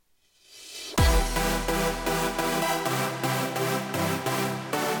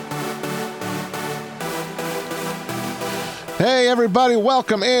Hey, everybody,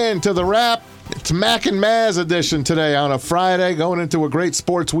 welcome in to the Wrap. It's Mac and Maz edition today on a Friday, going into a great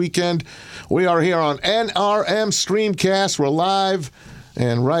sports weekend. We are here on NRM Streamcast. We're live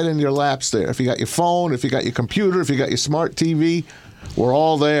and right in your laps there. If you got your phone, if you got your computer, if you got your smart TV, we're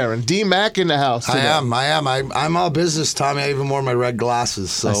all there. And D-Mac in the house today. I am. I'm all business, Tommy. I even wore my red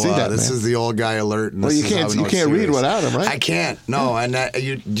glasses. So I see that, this man. is the old guy alert. And Well, you can't read without them, right? I can't. No. And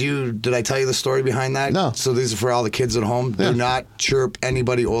did I tell you the story behind that? No. So these are for all the kids at home. Yeah. Do not chirp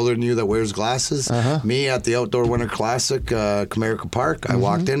anybody older than you that wears glasses. Me at the Outdoor Winter Classic, Comerica Park. I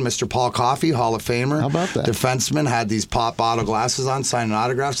walked in. Mr. Paul Coffey, Hall of Famer. How about that? Defenseman, had these pop bottle glasses on, signing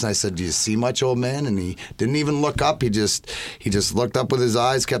autographs. And I said, "Do you see much, old man?" And he didn't even look up. He just looked up with his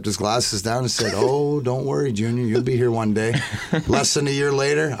eyes, kept his glasses down, and said, "Oh, don't worry, Junior, you'll be here one day." Less than a year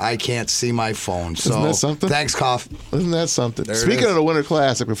later, I can't see my phone. So Isn't that something? Thanks, Koff. Isn't that something? There it Speaking is. of the Winter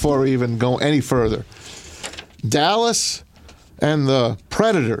Classic, before we even go any further, Dallas and the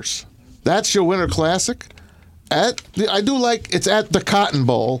Predators. That's your Winter Classic. It's at the Cotton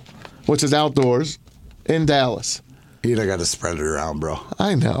Bowl, which is outdoors in Dallas. You'd have got to spread it around, bro.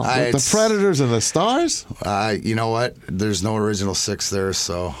 I know. But the Predators and the Stars? You know what? There's no original six there,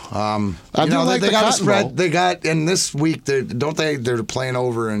 so I do like they the got to Cotton Bowl. spread. They got, and this week they're playing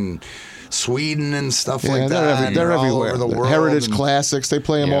over in Sweden and stuff like that. They're all everywhere. over the world. Heritage and Classics, they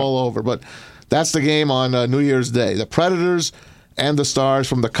play them all over. But that's the game on New Year's Day. The Predators and the Stars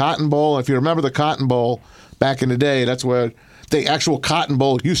from the Cotton Bowl. If you remember the Cotton Bowl back in the day, that's where the actual Cotton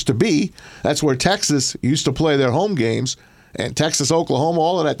Bowl used to be. That's where Texas used to play their home games. And Texas, Oklahoma,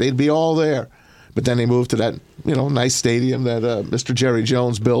 all of that, they'd be all there. But then they moved to that, nice stadium that Mr. Jerry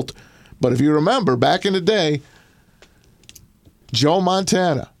Jones built. But if you remember, back in the day, Joe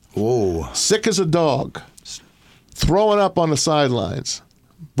Montana, sick as a dog, throwing up on the sidelines,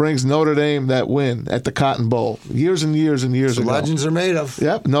 brings Notre Dame that win at the Cotton Bowl years and years and years ago. Legends are made of.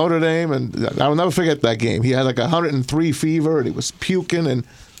 Yep, Notre Dame, and I'll never forget that game. He had like 103 fever, and he was puking, and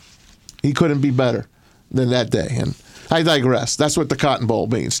he couldn't be better than that day. And I digress. That's what the Cotton Bowl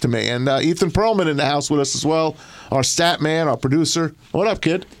means to me. And Ethan Perlman in the house with us as well, our stat man, our producer. What up,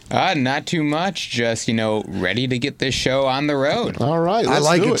 kid? Not too much. Just, ready to get this show on the road. All right, I let's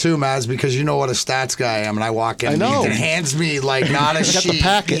like do it too, Maz, because you know what a stats guy I am, and I walk in. I know. He hands me not a got the sheet.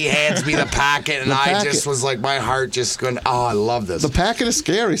 packet. He hands me the packet, and The I packet. just was like, my heart just going, oh, I love this. The packet is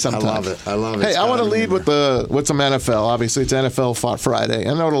scary sometimes. I love it. Hey, It's I want to gotta be lead with some NFL. Obviously, it's NFL Friday.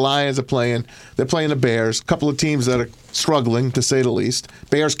 I know the Lions are playing. They're playing the Bears. A couple of teams that are struggling, to say the least.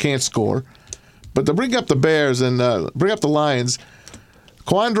 Bears can't score. But to bring up the Bears and bring up the Lions,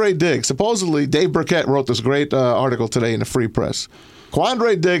 Quandre Diggs, supposedly Dave Burkett wrote this great article today in the Free Press.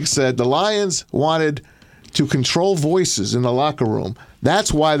 Quandre Diggs said the Lions wanted to control voices in the locker room.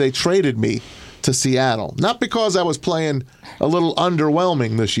 That's why they traded me to Seattle. Not because I was playing a little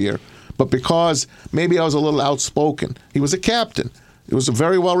underwhelming this year, but because maybe I was a little outspoken. He was a captain. He was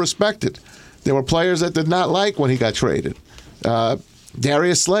very well respected. There were players that did not like when he got traded.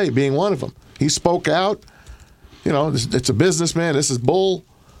 Darius Slay being one of them. He spoke out. It's a businessman. This is bull.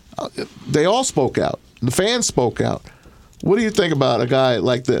 They all spoke out. The fans spoke out. What do you think about a guy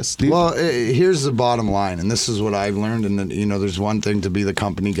like this? Well, here's the bottom line, and this is what I've learned. And there's one thing to be the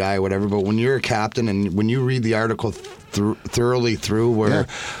company guy, or whatever, but when you're a captain and when you read the article thoroughly through,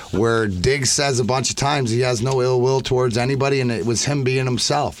 where Diggs says a bunch of times he has no ill will towards anybody, and it was him being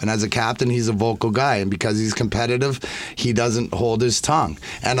himself. And as a captain, he's a vocal guy, and because he's competitive, he doesn't hold his tongue.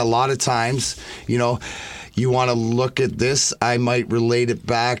 And a lot of times, you want to look at this. I might relate it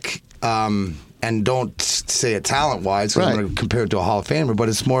back. And don't say it talent-wise, because I'm going to compare it to a Hall of Famer, but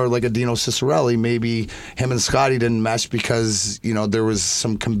it's more like a Dino Ciccarelli. Maybe him and Scotty didn't mesh because, there was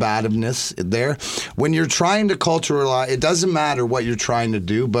some combativeness there. When you're trying to culturalize, it doesn't matter what you're trying to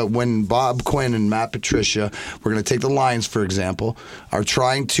do, but when Bob Quinn and Matt Patricia, we're going to take the Lions, for example, are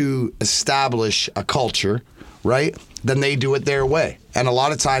trying to establish a culture, right? Then they do it their way. And a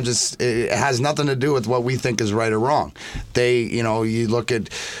lot of times it has nothing to do with what we think is right or wrong. You look at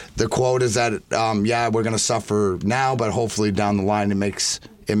the quote is that, we're going to suffer now, but hopefully down the line it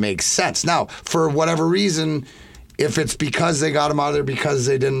makes sense. Now, for whatever reason, if it's because they got him out of there because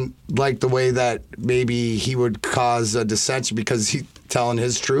they didn't like the way that maybe he would cause a dissension because he's telling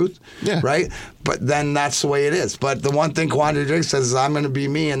his truth, right? But then that's the way it is. But the one thing Quandre Diggs says is, I'm going to be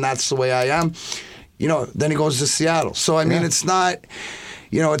me, and that's the way I am. Then he goes to Seattle. So, I mean, it's not,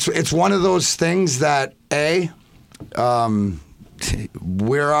 it's one of those things that,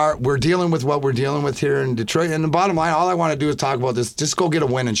 we're dealing with what we're dealing with here in Detroit. And the bottom line, all I want to do is talk about this. Just go get a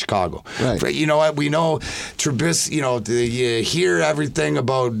win in Chicago. Right. You know what? We know Trubisky. You hear everything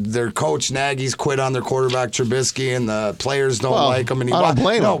about their coach Nagy's quit on their quarterback Trubisky, and the players don't like him. And I don't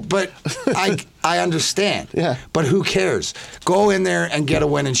blame him. No, but I understand. Yeah. But who cares? Go in there and get a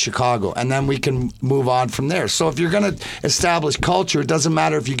win in Chicago, and then we can move on from there. So if you're going to establish culture, it doesn't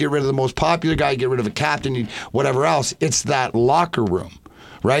matter if you get rid of the most popular guy, you get rid of a captain, whatever else. It's that locker room,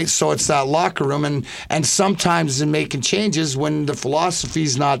 right? So it's that locker room, and sometimes in making changes, when the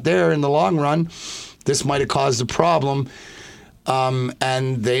philosophy's not there in the long run, this might have caused a problem,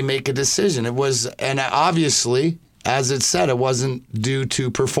 and they make a decision. And obviously, as it said, it wasn't due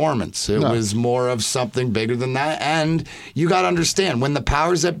to performance. It was more of something bigger than that. And you got to understand, when the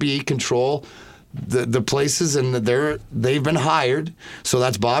powers that be control the places, and they've been hired, so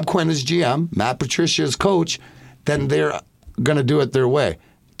that's Bob Quinn as GM, Matt Patricia as coach, then they're going to do it their way.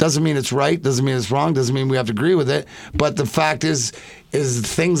 Doesn't mean it's right, doesn't mean it's wrong, doesn't mean we have to agree with it. But the fact is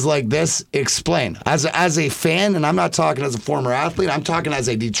things like this explain. As a fan, and I'm not talking as a former athlete, I'm talking as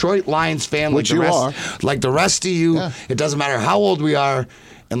a Detroit Lions fan, Which you are. Like the rest of you. Yeah. It doesn't matter how old we are,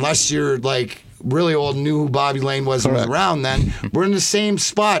 unless you're like really old and knew who Bobby Lane was and was around then. We're in the same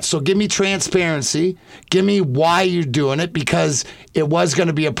spot. So give me transparency. Give me why you're doing it, because it was going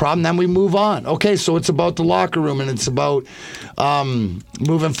to be a problem. Then we move on. Okay, so it's about the locker room, and it's about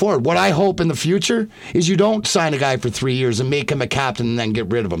moving forward. What I hope in the future is you don't sign a guy for 3 years and make him a captain and then get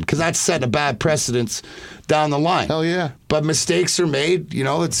rid of him, because that's setting a bad precedence down the line. Hell yeah. But mistakes are made.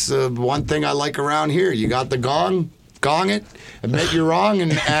 It's one thing I like around here. You got the gong it, admit you're wrong,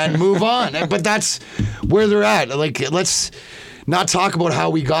 and move on. But that's where they're at. Like, let's not talk about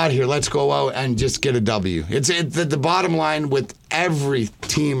how we got here. Let's go out and just get a W. It's the bottom line with every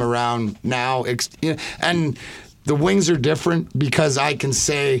team around now. And the Wings are different, because I can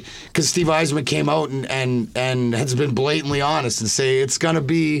say, because Steve Eisman came out and has been blatantly honest and say it's going to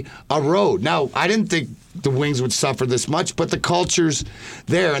be a road. Now, I didn't think the Wings would suffer this much, but the culture's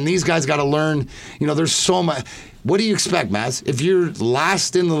there, and these guys got to learn. There's so much. What do you expect, Maz? If you're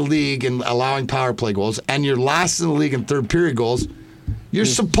last in the league in allowing power play goals, and you're last in the league in third period goals, you're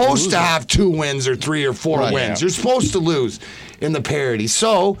supposed to have 2 wins or 3 or 4 wins. Yeah. You're supposed to lose in the parity.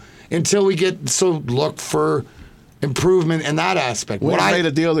 So look for improvement in that aspect. We made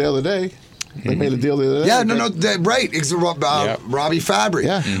a deal the other day. They made a deal the other day. Yeah, right. It's Robbie Fabry.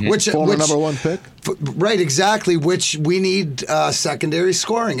 Yeah. Which former number 1 pick. Right, exactly, which we need secondary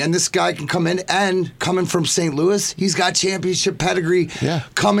scoring. And this guy can come in, and coming from St. Louis, he's got championship pedigree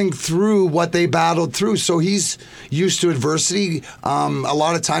coming through what they battled through. So he's used to adversity. A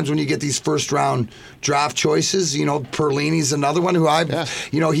lot of times when you get these first-round draft choices, Perlini's another one who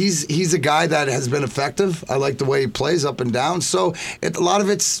he's a guy that has been effective. I like the way he plays up and down. So a lot of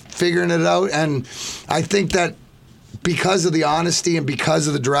it's figuring it out. And I think that because of the honesty and because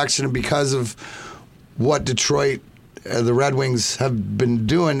of the direction and because of what Detroit, the Red Wings, have been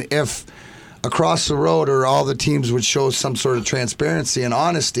doing, if across the road or all the teams would show some sort of transparency and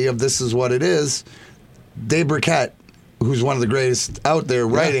honesty of this is what it is, Dave Burkett, who's one of the greatest out there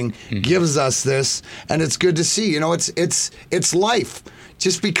writing, gives us this, and it's good to see. It's life.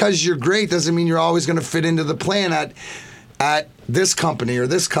 Just because you're great doesn't mean you're always going to fit into the plan at this company or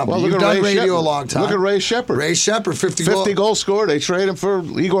this company. Well, You've done radio a long time. Look at Ray Shepard. 50 goals scored. They trade him for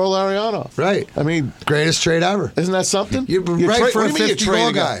Igor Larionov. Right. I mean, greatest trade ever. Isn't that something? For a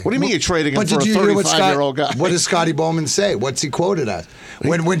 50-goal guy. What do you mean you're trading him for a 35-year-old guy? What does Scotty Bowman say? What's he quoted as?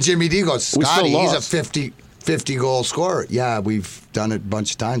 When Jimmy D goes, Scotty, he's a 50-goal scorer. Yeah, we've done it a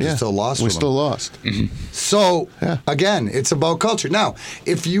bunch of times. We still lost. We still lost. So, again, it's about culture. Now,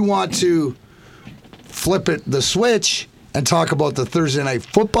 if you want to flip the switch and talk about the Thursday night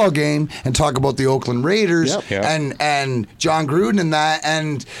football game and talk about the Oakland Raiders and John Gruden and that,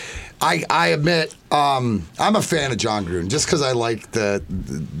 and I admit I'm a fan of John Gruden just because I like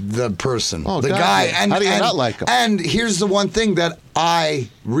the person, the guy. And, how do you not like him? And here's the one thing that I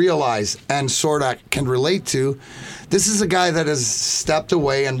realize and sort of can relate to. This is a guy that has stepped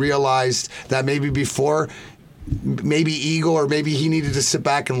away and realized that maybe before, maybe ego or maybe he needed to sit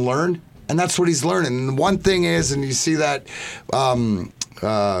back and learn. And that's what he's learning. And one thing is, and you see that, what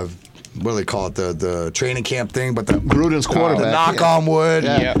do they call it, the training camp thing? But the Gruden's quarterback. The knock on wood.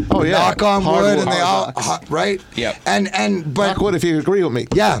 Yeah. Oh yeah. Knock on wood, and they all right. Yeah. And but knock wood if you agree with me.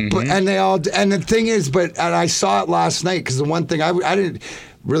 Yeah. But and they all and the thing is, and I saw it last night because the one thing I didn't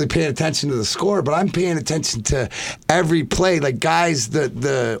really paying attention to the score, but I'm paying attention to every play. Like, guys,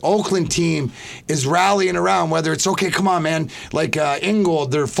 the Oakland team is rallying around, whether it's, okay, come on, man. Like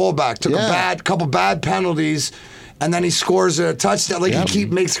Ingold, their fullback, took a couple bad penalties, and then he scores a touchdown. Like he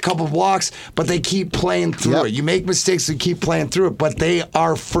makes a couple of blocks, but they keep playing through it. You make mistakes and keep playing through it, but they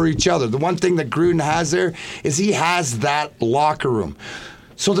are for each other. The one thing that Gruden has there is he has that locker room.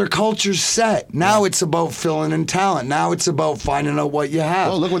 So their culture's set. Now it's about filling in talent. Now it's about finding out what you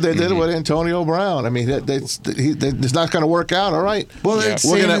have. Oh, look what they did with Antonio Brown. I mean, it's not going to work out. All right. Well,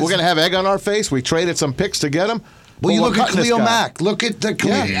 we're going to have egg on our face. We traded some picks to get him. Well, you look at Khalil Mack. Look at the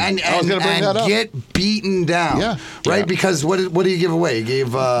Khalil and get beaten down. Yeah. Right? Because what did he give away? He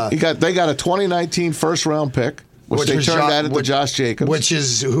gave they got a 2019 first round pick. Which they turned that into Josh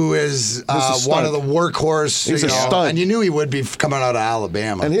Jacobs. Who is one of the workhorse. He's a stud. And you knew he would be coming out of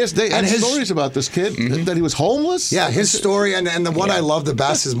Alabama. And his stories about this kid, that he was homeless. Yeah, his story. And the one I love the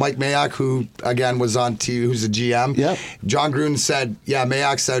best is Mike Mayock, who, again, was on TV, who's a GM. Yep. John Gruden said,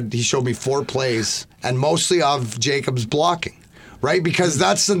 Mayock said he showed me 4 plays, and mostly of Jacobs blocking. Right? Because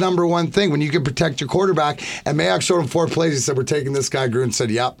that's the number one thing. When you can protect your quarterback. And Mayock showed him 4 plays. He said, we're taking this guy. Gruden said,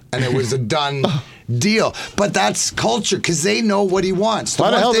 yep. And it was a done deal. But that's culture because they know what he wants.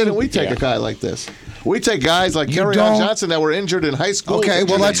 Why the hell didn't we take a guy like this? We take guys like Kerryon Johnson that were injured in high school. Okay,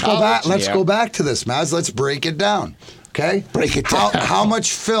 well, let's go back. Let's go back to this, Maz. Let's break it down. Okay? Break it down. How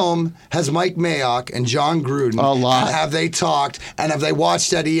much film has Mike Mayock and John Gruden? A lot. Have they talked and have they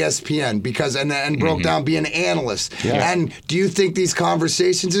watched at ESPN? Because and broke down being analysts. Yeah. And do you think these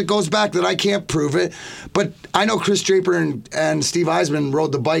conversations? It goes back that I can't prove it, but I know Chris Draper and Steve Eisman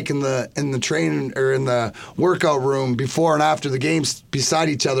rode the bike in the training or in the workout room before and after the games beside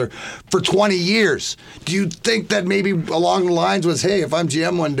each other for 20 years. Do you think that maybe along the lines was, hey, if I'm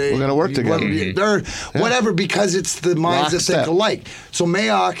GM one day, we're going to work together, or whatever? Because it's the minds that think alike. So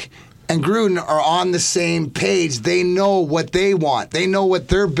Mayock and Gruden are on the same page. They know what they want. They know what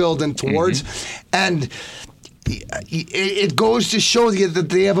they're building towards. And it goes to show you that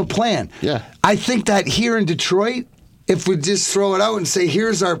they have a plan. Yeah. I think that here in Detroit, if we just throw it out and say,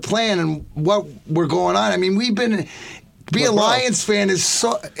 here's our plan and what we're going on. I mean, we've been... Be a Lions fan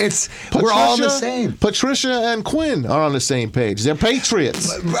we're all the same. Patricia and Quinn are on the same page. They're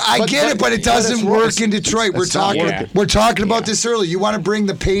patriots. I get it, but it doesn't work in Detroit. We're talking about this earlier. You want to bring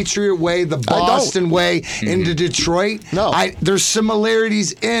the Patriot way, the Boston way into Detroit? No. There's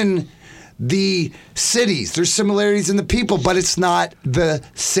similarities in the cities. There's similarities in the people, but it's not the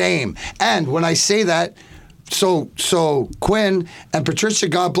same. And when I say that, So Quinn and Patricia,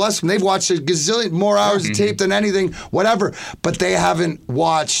 God bless them, they've watched a gazillion more hours of tape than anything, whatever, but they haven't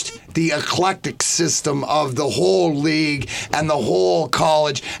watched the eclectic system of the whole league and the whole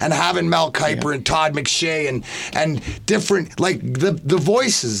college and having Mel Kiper and Todd McShay and different, like the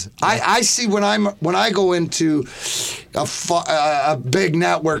voices. I see when I go into a big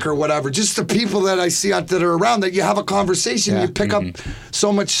network or whatever, just the people that I see that are around, that you have a conversation, you pick up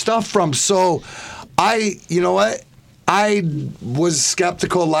so much stuff from. So you know what? I was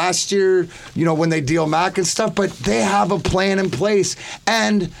skeptical last year, when they deal Mac and stuff, but they have a plan in place.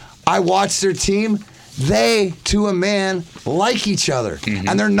 And I watched their team. They, to a man, like each other.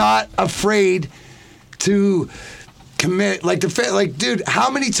 And they're not afraid to commit. Dude, how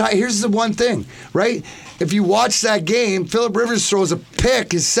many times? Here's the one thing, right? If you watch that game, Phillip Rivers throws a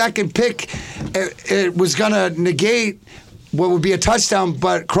pick, his second pick. It was going to negate what would be a touchdown,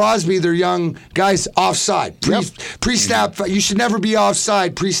 but Crosby, their young guys, offside. Pre-snap, you should never be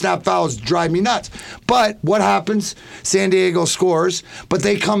offside. Pre-snap fouls drive me nuts. But what happens? San Diego scores, but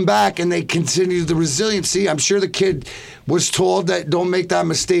they come back and they continue the resiliency. I'm sure the kid was told that don't make that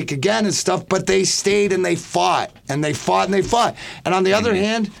mistake again and stuff, but they stayed and they fought, and they fought, and they fought. And on the other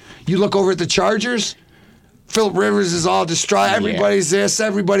hand, you look over at the Chargers, Phillip Rivers is all distraught. Everybody's this,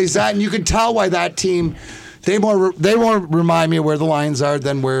 everybody's that, and you can tell why that team... They more remind me of where the Lions are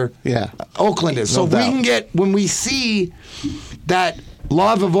than where Oakland is. So when we see that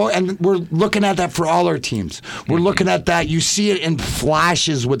love of, and we're looking at that for all our teams. We're looking at that. You see it in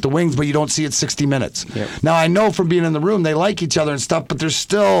flashes with the Wings, but you don't see it 60 minutes. Yep. Now I know from being in the room they like each other and stuff, but there's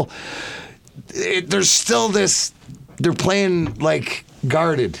still this. They're playing like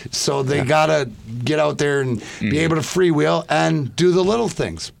guarded, so they gotta get out there and be able to freewheel and do the little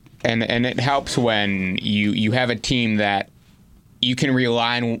things. And it helps when you have a team that you can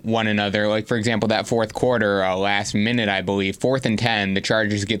rely on one another. Like, for example, that fourth quarter, last minute, I believe, 4th and 10, the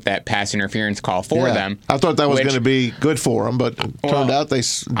Chargers get that pass interference call for them. I thought that was going to be good for them, but turned out they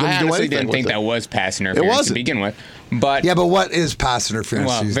didn't do anything. I honestly didn't think that was pass interference to begin with. But what is pass interference?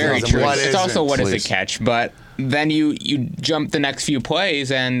 Well, very true. It's also what is a catch. But then you jump the next few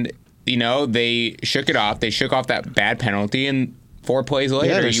plays, and they shook it off. They shook off that bad penalty, and 4 plays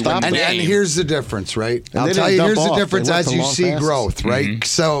later, they you win stopped the And game. here's the difference, right? And I'll they tell didn't you, dump here's the off. difference They went as to you long see passes. growth, right?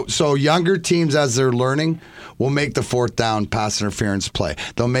 So younger teams, as they're learning, will make the 4th down pass interference play.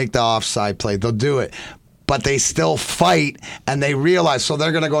 They'll make the offside play. They'll do it. But they still fight, and they realize, so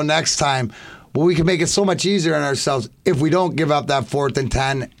they're going to go next time, well, we can make it so much easier on ourselves if we don't give up that 4th and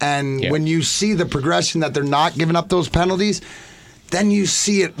 10. And when you see the progression that they're not giving up those penalties, then you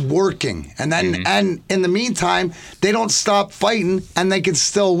see it working. And then and in the meantime, they don't stop fighting and they can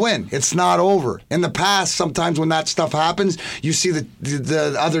still win. It's not over. In the past, sometimes when that stuff happens, you see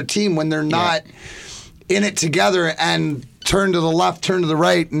the other team when they're not in it together and turn to the left, turn to the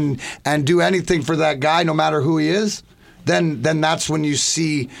right, and do anything for that guy, no matter who he is. Then that's when you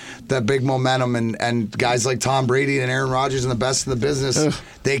see the big momentum and guys like Tom Brady and Aaron Rodgers and the best in the business,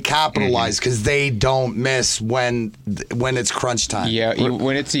 they capitalize because they don't miss when it's crunch time. Yeah,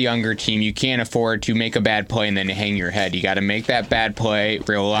 when it's a younger team, you can't afford to make a bad play and then hang your head. You got to make that bad play,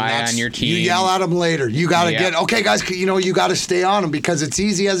 rely on your team. You yell at them later. You got to get, okay, guys, you got to stay on them because it's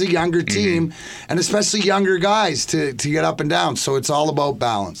easy as a younger team and especially younger guys to get up and down. So it's all about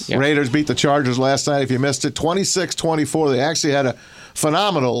balance. Yep. Raiders beat the Chargers last night, if you missed it, 26-24. They actually had a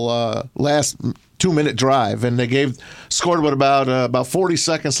phenomenal last 2-minute drive, and they scored with about 40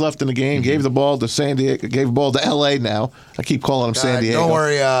 seconds left in the game. Gave the ball to San Diego. Gave the ball to L.A. Now I keep calling them San Diego. Don't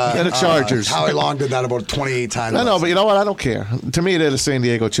worry. And the Chargers. Howie Long did that about 28 times. I know, but you know what? I don't care. To me, they're the San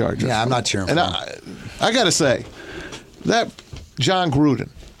Diego Chargers. Yeah, I'm not cheering for them. I got to say that John Gruden,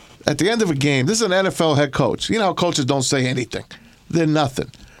 at the end of a game, this is an NFL head coach. You know how coaches don't say anything. They're nothing.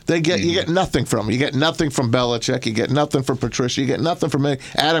 You get nothing from him. You get nothing from Belichick. You get nothing from Patricia. You get nothing from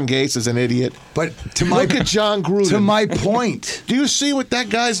Adam Gase is an idiot. But look at John Gruden. To my point. Do you see what that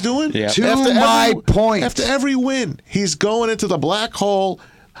guy's doing? Yeah. To my point. After every win, he's going into the black hole,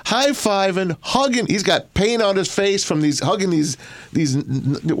 high-fiving, hugging. He's got paint on his face from hugging these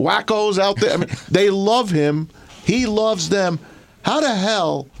wackos out there. I mean, they love him. He loves them. How the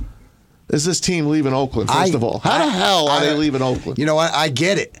hell is this team leaving Oakland, first of all? How the hell are they leaving Oakland? You know what? I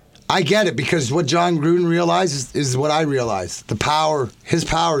get it. Because what John Gruden realized is what I realized. His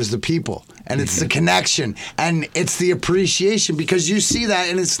power is the people. And it's the connection. And it's the appreciation because you see that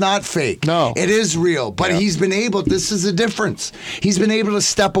and it's not fake. No. It is real. But he's been able, this is the difference. He's been able to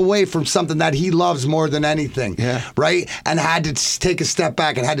step away from something that he loves more than anything. Yeah. Right? And had to take a step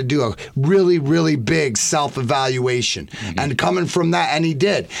back and had to do a really, really big self-evaluation. And coming from that, and he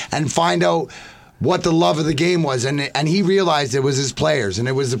did. And find out what the love of the game was, and he realized it was his players, and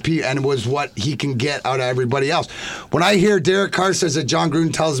it was what he can get out of everybody else. When I hear Derek Carr says that John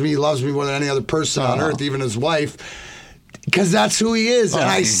Gruden tells me he loves me more than any other person on earth, even his wife, because that's who he is, and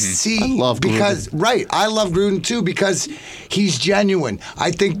I see. I love Gruden. I love Gruden too because he's genuine.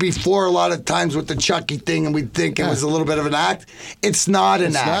 I think before a lot of times with the Chucky thing, and we think it was a little bit of an act. It's not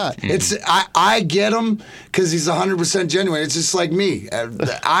an act. It's I get him because he's 100% genuine. It's just like me.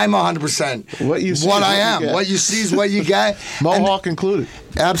 I'm 100% what you see what I am. What you see is what you get. Mohawk included.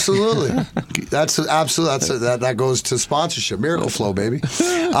 Absolutely. That goes to sponsorship, Miracle Flow, baby.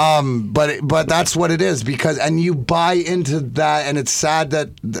 But that's what it is and you buy into that, and it's sad that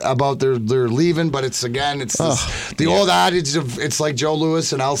about they're leaving, but it's the old adage of it's like Joe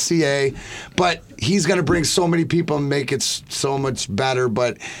Louis and LCA, but he's going to bring so many people and make it so much better,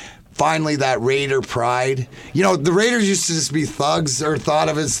 but. Finally, that Raider pride. You know, the Raiders used to just be thugs or thought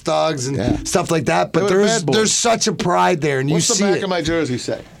of as thugs and stuff like that. But there's such a pride there, and What's you see it. What's the back of my jersey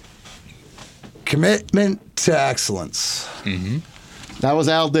say? Commitment to excellence. That was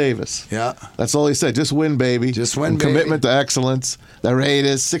Al Davis. Yeah. That's all he said. Just win, baby. Just win, baby. Commitment to excellence. The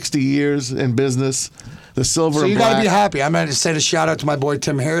Raiders, 60 years in business. The silver and black. So you got to be happy. I'm going to say a shout out to my boy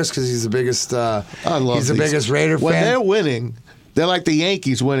Tim Harris because he's the biggest. Biggest Raider fan. When they're winning, they're like the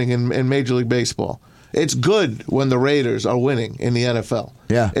Yankees winning in Major League Baseball. It's good when the Raiders are winning in the NFL.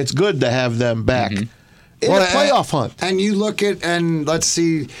 Yeah. It's good to have them back. In a playoff hunt. And you look at, and let's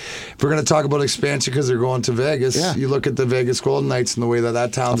see, if we're going to talk about expansion because they're going to Vegas, you look at the Vegas Golden Knights and the way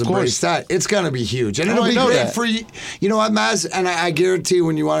that town's embraced that, it's going to be huge. And it'll be great for you. You know what, Maz? And I guarantee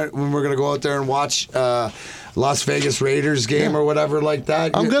when we're going to go out there and watch Las Vegas Raiders game or whatever like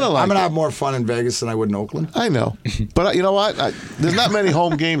that, I'm going to have more fun in Vegas than I would in Oakland. I know. But you know what? There's not many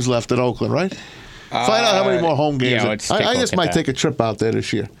home games left at Oakland, right? Find out how many more home games. I just might take a trip out there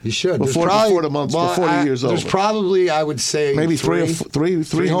this year. You should. Before the year's over. There's probably, I would say, maybe three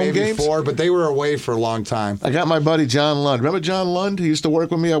home maybe games? 4, but they were away for a long time. I got my buddy John Lund. Remember John Lund? He used to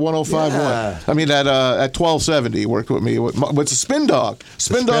work with me at 105.1. Yeah. I mean, at 1270, he worked with me. With a Spin Dog.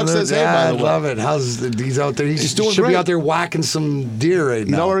 Spin Dog says, hey, by the way. I love it. He's out there? He's doing should great. Be out there whacking some deer right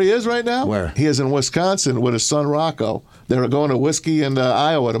now. You know where he is right now? Where? He is in Wisconsin with his son Rocco. They're going to Whiskey in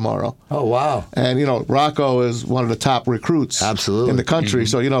Iowa tomorrow. Oh, wow. And, Rocco is one of the top recruits Absolutely. in the country.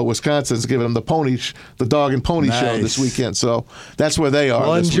 So, Wisconsin's giving them the dog and pony show this weekend. So that's where they are.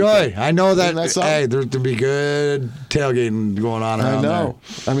 Well, enjoy. Weekend. I know that, there'll be good tailgating going on around there. I know.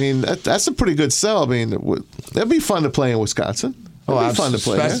 I mean, that's a pretty good sell. I mean, that'd be fun to play in Wisconsin. It'd be fun to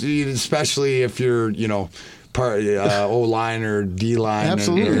play especially if you're, part O-line or D-line.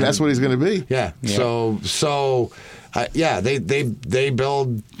 Absolutely. That's what he's going to be. Yeah. So they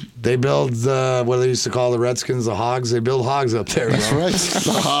build what they used to call the Redskins, the Hogs. They build hogs up there. That's right,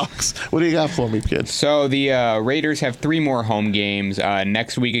 the Hogs. What do you got for me, kid? So the Raiders have 3 more home games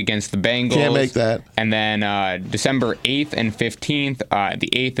next week against the Bengals. Can't make that. And then December 8th and 15th. The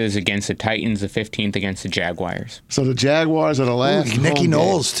 8th is against the Titans. The 15th against the Jaguars. So the Jaguars are the last. Ooh, Nicky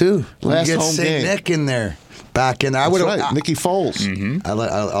Knowles too. Last you get home St. game. Nick in there. Back in there. That's right. Nicky Foles. Mm-hmm.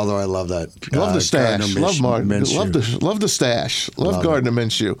 Although I love that. Love the stash. Love Martin. Love the stash. Love Gardner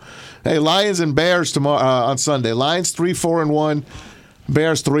Minshew. Hey, Lions and Bears tomorrow on Sunday. Lions 3-4-1.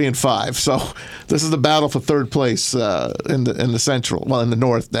 Bears 3-5. So this is the battle for third place in the Central. Well, in the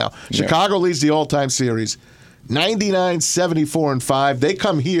North now. Yeah. Chicago leads the all-time series, 99-74-5. They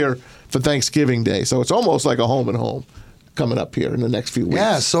come here for Thanksgiving Day, so it's almost like a home and home coming up here in the next few weeks.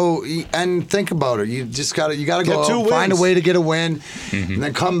 Yeah, so and think about it. You just got to go out, find a way to get a win, and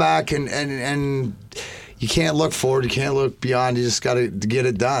then come back and you can't look forward, you can't look beyond. You just got to get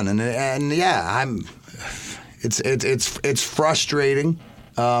it done. And yeah, it's frustrating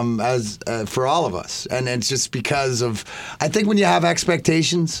as for all of us, and it's just because of I think when you have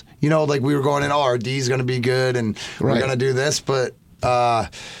expectations, like we were going in, our D is going to be good, and we're going to do this, but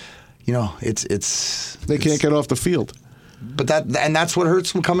it's they can't get off the field. But that's what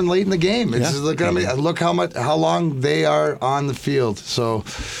hurts them coming late in the game. It's just, look how long they are on the field. So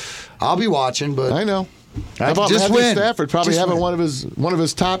I'll be watching, but I know. How about just Matthew win. Stafford probably Just having win. one of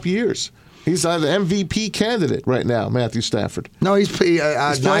his top years. He's the MVP candidate right now, Matthew Stafford. No, he's playing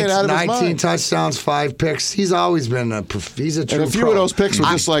out of his 19 mind. touchdowns, 5 picks. He's always been he's a true and a few pro. of those picks were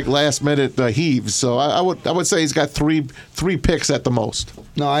just like last minute heaves. So I would say he's got three picks at the most.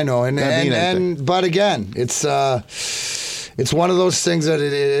 No, I know, and but again, it's one of those things that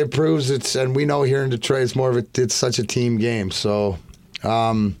it proves it's, and we know here in Detroit, it's more of it's such a team game. So,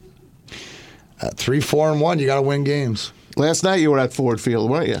 at 3-4-1, you got to win games. Last night you were at Ford Field,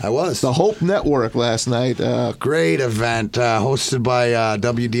 weren't you? I was. The Hope Network last night. Great event hosted by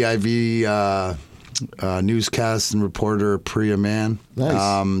WDIV newscast and reporter Priya Mann.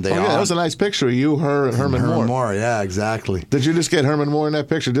 Nice. That was a nice picture of you, her, and Herman Moore. Yeah, exactly. Did you just get Herman Moore in that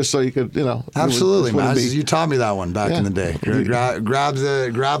picture just so you could, Absolutely, Maz. You taught me that one back in the day. Grab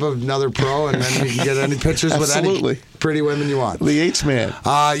another pro, and then you can get any pictures with any pretty women you want. The H-Man.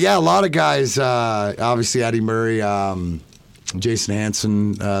 A lot of guys. Obviously, Eddie Murray. Jason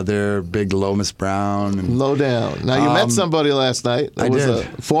Hansen, there, Big Lomas Brown. And, Low down. Now, you met somebody last night. I was did.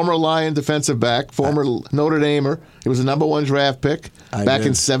 A former Lion defensive back, former Notre Damer. He was a number 1 draft pick back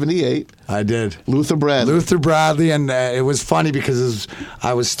in 78. I did. Luther Bradley. And it was funny because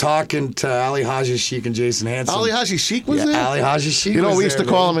I was talking to Ali Haji Sheik and Jason Hansen. Ali Haji Sheik was there? Ali Haji Sheik was there. We used to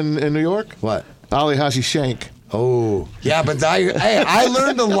call him in New York? What? Ali Haji Shank. Oh, yeah, but I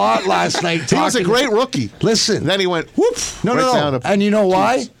learned a lot last night. He was a great rookie. Listen. And then he went, whoop, No. And you know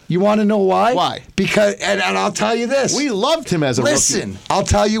why? You want to know why? Why? Because, and I'll tell you this. We loved him as a rookie. Listen, I'll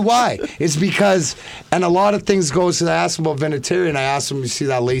tell you why. It's because, and a lot of things goes to, I asked him about Vinatieri, and I asked him to see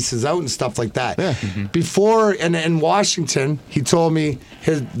that laces out and stuff like that. Yeah. Before, and in Washington, he told me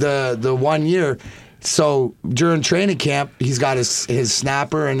the 1 year. So during training camp, he's got his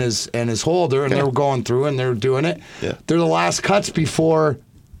snapper and his holder, and they're going through and they're doing it. Yeah. They're the last cuts before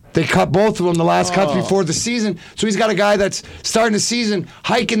they cut both of them. The last cuts before the season. So he's got a guy that's starting the season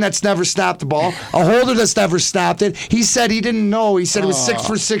hiking that's never snapped the ball, a holder that's never snapped it. He said he didn't know. He said it was 6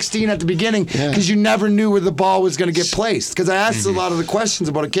 for 16 at the beginning because you never knew where the ball was going to get placed. Because I asked a lot of the questions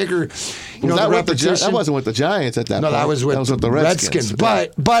about a kicker. That wasn't with the Giants at that point. No, that was with the Redskins.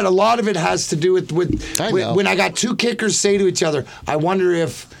 But a lot of it has to do with when I got 2 kickers say to each other, I wonder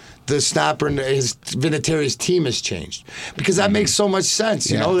if the snapper and Vinatieri's team has changed, because that makes so much sense,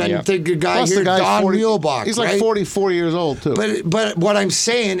 you know. And think a guy here, Don Muehlbach, he's like 44 years old too. But what I'm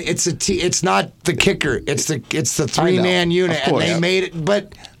saying, it's not the kicker, it's the 3-man unit, and they made it.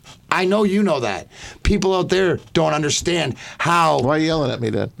 But I know you know that people out there don't understand how. Why are you yelling at me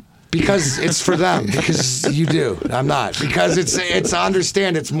then? Because it's for them. Because you do. I'm not. Because it's I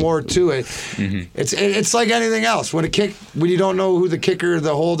understand. It's more to it. Mm-hmm. It's like anything else. When you don't know who the kicker,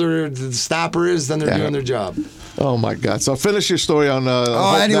 the holder, the snapper is, then they're doing their job. Oh my God! So finish your story on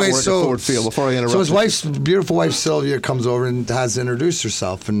anyway, Network at Ford Field before I interrupt. So his you. beautiful wife Sylvia comes over and has to introduce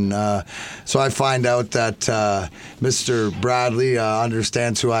herself, and so I find out that Mr. Bradley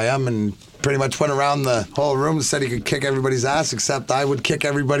understands who I am, and pretty much went around the whole room and said he could kick everybody's ass, except I would kick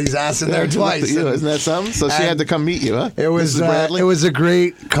everybody's ass in there twice. Isn't that something? So she had to come meet you, huh? It was a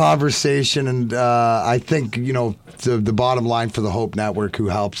great conversation, and I think the bottom line for the Hope Network, who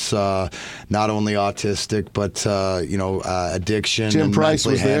helps not only autistic but addiction. Jim and Price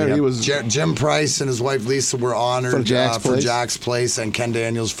was there. He was Jim Price and his wife Lisa were honored for Jack's Place, and Ken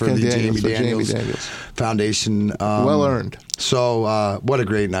Daniels for the Jamie Daniels Foundation. Well earned. So what a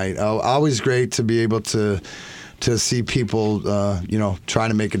great night! Always great to be able to see people, trying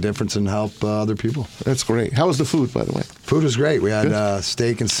to make a difference and help other people. That's great. How was the food, by the way? Food was great. We had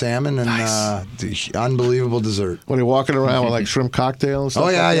steak and salmon and unbelievable dessert. When you're walking around with like shrimp cocktails. Oh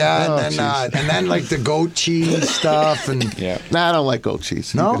yeah. And then like the goat cheese stuff and Nah, I don't like goat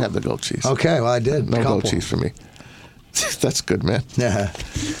cheese. No? You can have the goat cheese. Okay, well I did. No goat cheese for me. That's good, man. Yeah.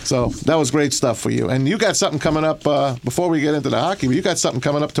 So that was great stuff for you. And you got something coming up before we get into the hockey. You got something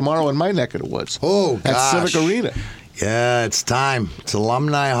coming up tomorrow in my neck of the woods. Oh, gosh. At Civic Arena. Yeah, it's time. It's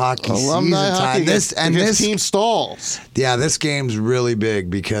alumni hockey season time. This team Stalls. Yeah, this game's really big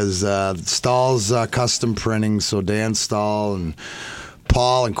because Stahl's custom printing. So Dan Stahl and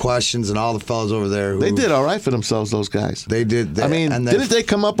Paul and Questions and all the fellas over there. They did all right for themselves, those guys. They did. Didn't they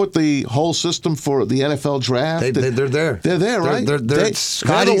come up with the whole system for the NFL draft? They're there. They're there, right? They're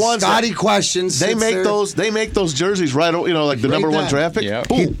Scotty Questions. They make those jerseys right. Like the number one draft pick. Yeah.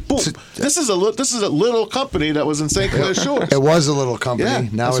 Boom, boom. This is a little company that was in St. Clair Shores. It was a little company. Yeah,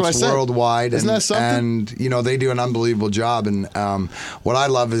 now it's worldwide. Isn't that something? And they do an unbelievable job. And what I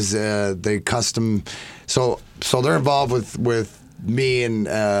love is they custom. So they're involved with me, and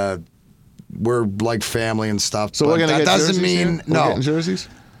we're like family and stuff. So we're gonna get jerseys mean we're getting jerseys.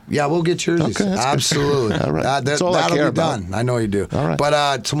 Yeah, we'll get jerseys. Okay, absolutely. All right. That'll be done. I know you do. All right.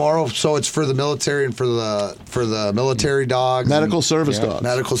 But tomorrow, so it's for the military and for the military dogs, medical service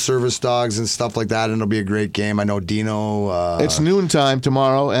dogs and stuff like that. And it'll be a great game. I know Dino. It's noontime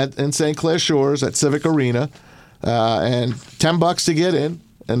tomorrow in St. Clair Shores at Civic Arena, and $10 to get in,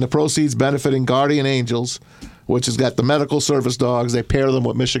 and the proceeds benefiting Guardian Angels, which has got the medical service dogs. They pair them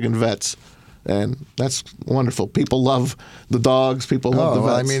with Michigan vets. And that's wonderful. People love the dogs. People love the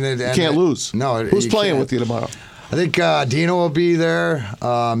vets. You can't lose. No, who's playing with you tomorrow? I think Dino will be there.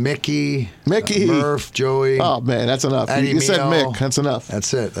 Mickey, Murph, Joey. Oh man, that's enough. You said Mick. That's enough.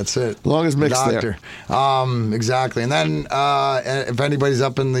 That's it. As long as Mick's there. Exactly. And then if anybody's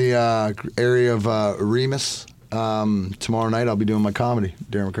up in the area of Remus. Tomorrow night I'll be doing my comedy.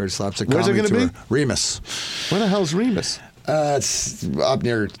 Darren McCarty Slapstick Comedy. Where's it going to be? Remus. Where the hell's Remus? It's up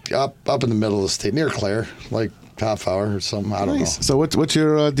in the middle of the state, near Clare, like half hour or something. I don't know. So what's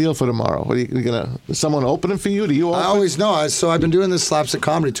your deal for tomorrow? What are you gonna? Is someone opening for you? Do you open? I always know. So I've been doing this Slapstick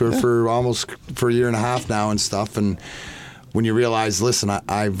Comedy Tour for a year and a half now and stuff. And when you realize, listen,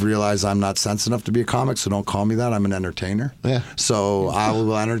 I've realized I'm not sense enough to be a comic, so don't call me that. I'm an entertainer. Yeah. So I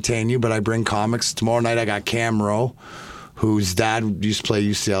will entertain you, but I bring comics. Tomorrow night I got Cam Rowe, whose dad used to play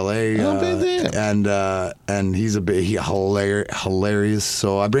UCLA, and he's hilarious.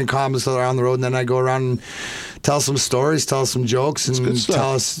 So I bring comics around the road, and then I go around and tell some stories, tell some jokes, and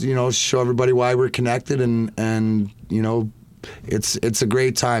tell us, show everybody why we're connected, and it's a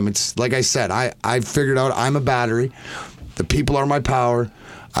great time. It's like I said, I figured out I'm a battery. The people are my power.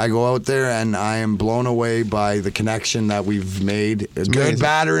 I go out there and I am blown away by the connection that we've made. Good,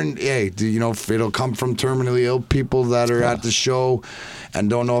 bad, and it'll come from terminally ill people that are at the show and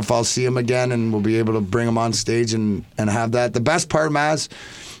don't know if I'll see them again, and we'll be able to bring them on stage and have that. The best part, Maz,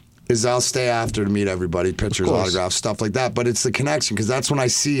 is I'll stay after to meet everybody, pictures, autographs, stuff like that. But it's the connection, because that's when I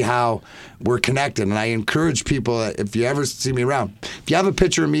see how we're connected. And I encourage people, if you ever see me around, if you have a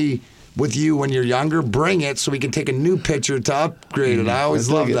picture of me with you when you're younger, bring it so we can take a new picture to upgrade it. I always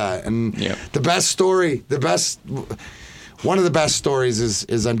love that. And the best story, one of the best stories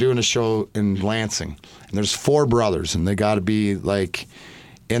is I'm doing a show in Lansing, and there's 4 brothers, and they got to be like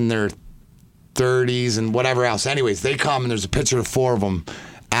in their 30s and whatever else. Anyways, they come, and there's a picture of 4 of them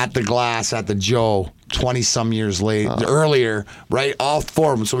at the Glass at the Joe 20-some years earlier, right? All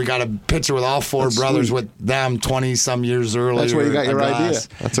 4 of them. So we got a picture with all 4 brothers with them 20-some years earlier. That's where you got your idea.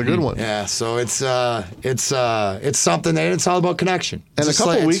 That's a good one. Yeah, so it's something that it's all about connection. And a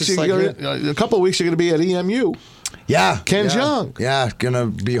couple weeks you're going to be at EMU. Yeah. Ken Jeong. Yeah, going to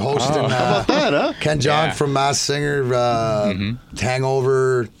be hosting. How about that, huh? Ken Jeong from Mass Singer,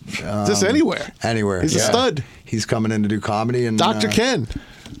 Hangover. Just anywhere. Anywhere. He's a stud. He's coming in to do comedy. And Dr. Ken.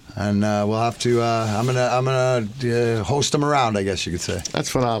 And we'll have to. I'm gonna host them around, I guess you could say. That's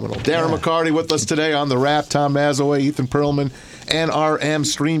phenomenal. Darren McCarty with us today on the Wrap. Tom Mazaway, Ethan Perlman, NRM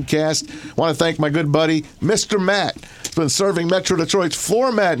Streamcast. Want to thank my good buddy, Mr. Matt. He's been serving Metro Detroit's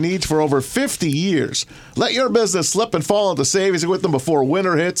floor mat needs for over 50 years. Let your business slip and fall into savings with them before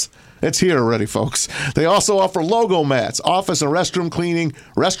winter hits. It's here already, folks. They also offer logo mats, office and restroom cleaning,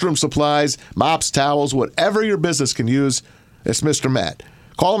 restroom supplies, mops, towels, whatever your business can use. It's Mr. Matt.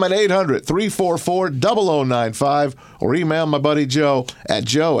 Call him at 800-344-0095 or email my buddy Joe at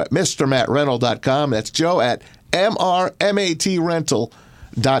mrmattrental.com. That's Joe at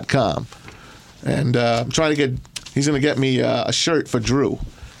mrmatrental.com. And I'm trying to get, he's going to get me a shirt for Drew.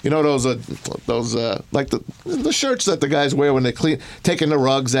 You know those like the shirts that the guys wear when they taking the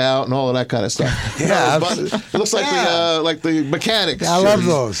rugs out and all of that kind of stuff. Yeah, it looks like the mechanics. I love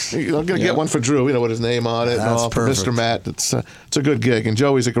those. I'm gonna get one for Drew. You know, with his name on it. That's perfect. Mr. Matt. It's a good gig, and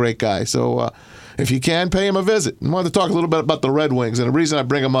Joey's a great guy. So if you can, pay him a visit. I wanted to talk a little bit about the Red Wings, and the reason I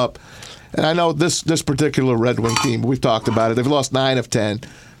bring them up, and I know this particular Red Wing team, we've talked about it. They've lost 9 of 10.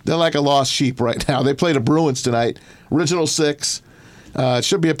 They're like a lost sheep right now. They play the Bruins tonight. Original 6. It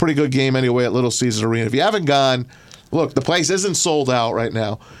should be a pretty good game anyway at Little Caesars Arena. If you haven't gone, look, the place isn't sold out right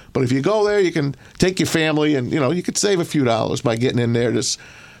now. But if you go there, you can take your family and, you could save a few dollars by getting in there. It's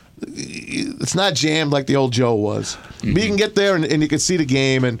not jammed like the old Joe was. Mm-hmm. But you can get there and you can see the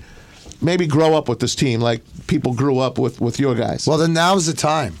game and maybe grow up with this team like people grew up with your guys. Well, then now's the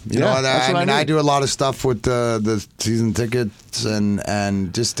time. I do a lot of stuff with the season tickets and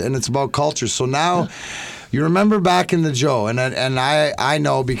it's about culture. So now... You remember back in the Joe, and I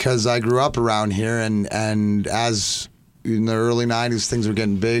know because I grew up around here, and as in the early 90s, things were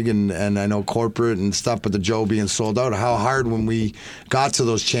getting big, and I know corporate and stuff, but the Joe being sold out, how hard when we got to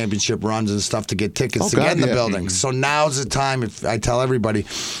those championship runs and stuff to get tickets get in the building. Mm-hmm. So now's the time, if I tell everybody,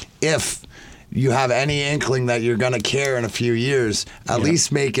 if you have any inkling that you're going to care in a few years, at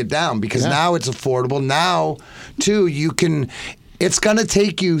least make it down, because now it's affordable. Now, too, you can... It's going to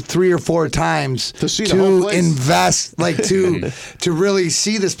take you 3 or 4 times to invest, to really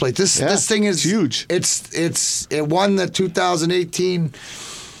see this place. This thing is huge. It won the 2018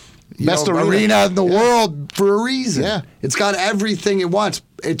 best arena in the world for a reason. Yeah. It's got everything it wants.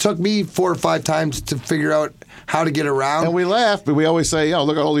 It took me 4 or 5 times to figure out how to get around. And we laugh, but we always say,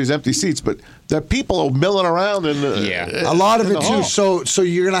 look at all these empty seats. But the people are milling around a lot of it too. So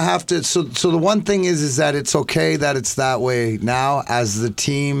you're gonna have to. So the one thing is that it's okay that it's that way now as the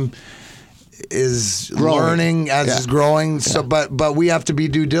team is learning, is growing. Yeah. So, but we have to be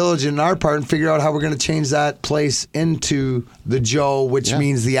due diligent in our part and figure out how we're going to change that place into the Joe, which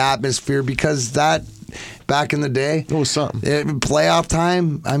means the atmosphere, because that. Back in the day, it was something. Playoff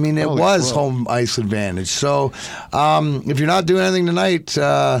time, it was home ice advantage. So if you're not doing anything tonight,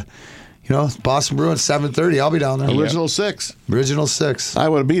 Boston Bruins 7:30. I'll be down there. Original 6. I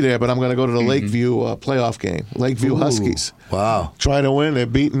would be there, but I'm going to go to the Lakeview playoff game. Lakeview Huskies. Wow. Try to win. They're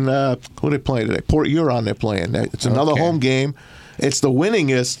beating, who are they playing today? Port Huron they're playing. It's another home game. It's the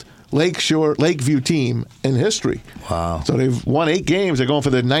winningest Lakeview team in history. Wow. So they've won 8 games. They're going for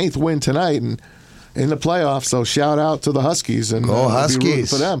their 9th win tonight, and in the playoffs, so shout out to the Huskies and go Huskies be rooting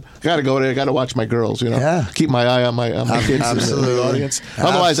for them. Got to go there. Got to watch my girls. Keep my eye on my kids in the audience.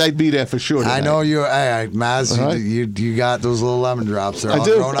 Otherwise, I'd be there for sure. Tonight. I know you, Maz. Right. You got those little lemon drops. They're all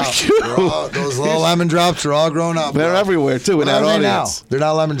grown up. Those little lemon drops are all grown up. They're everywhere too in that audience. Now? They're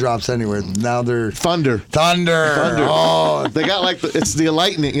not lemon drops anywhere. Now they're Thunder. Oh, they got it's the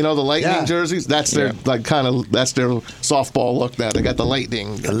lightning. The lightning jerseys. That's their that's their softball look now. They got the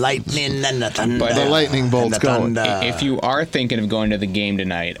lightning. The lightning and the thunder. The lightning bolts going. If you are thinking of going to the game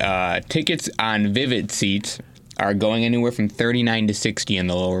tonight, tickets on Vivid Seats are going anywhere from $39 to $60 in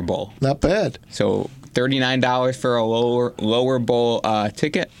the lower bowl. Not bad. So $39 for a lower bowl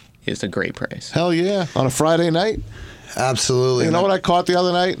ticket is a great price. Hell yeah! On a Friday night. Absolutely. You know what I caught the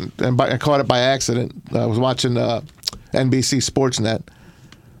other night, and I caught it by accident. I was watching NBC Sportsnet.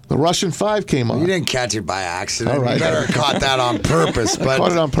 The Russian 5 came on. You didn't catch it by accident. All right. You better have caught that on purpose. But I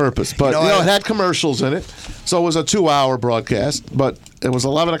caught it on purpose. But it had commercials in it. So it was a 2-hour broadcast. But it was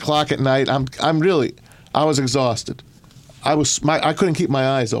 11 o'clock at night. I was exhausted. I couldn't keep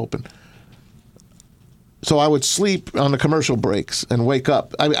my eyes open. So I would sleep on the commercial breaks and wake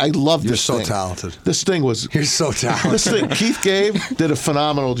up. I love this thing. You're so talented. This thing was... You're so talented. Keith Gabe did a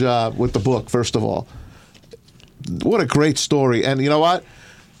phenomenal job with the book, first of all. What a great story. And you know what?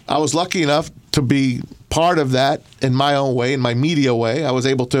 I was lucky enough to be part of that in my own way, in my media way. I was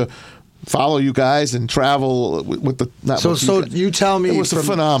able to follow you guys and travel with the. So you tell me it was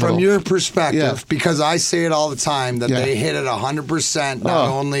phenomenal. From your perspective, Yeah. because I say it all the time that they hit it 100%.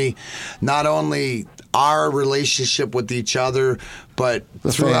 Not only our relationship with each other, but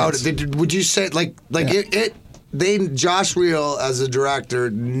The throughout fans. it. Would you say Josh Reel as a director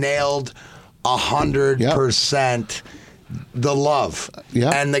nailed 100%. The love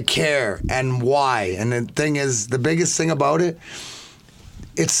and the care and why. And the thing is, the biggest thing about it,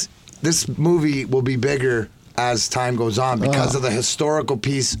 this movie will be bigger as time goes on because of the historical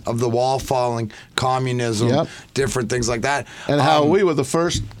piece of the wall falling, communism, different things like that. And how we were the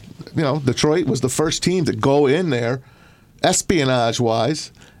first, Detroit was the first team to go in there,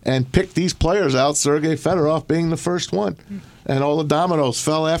 espionage-wise, and pick these players out, Sergei Fedorov being the first one. And all the dominoes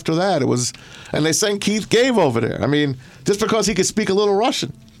fell after that. And they sent Keith Gave over there. I mean, just because he could speak a little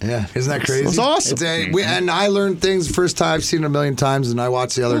Russian. Yeah, isn't that crazy? It was awesome. And I learned things first time. I've seen it a million times, and I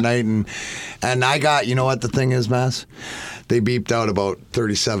watched the other night, and I got, you know what the thing is, Maz? They beeped out about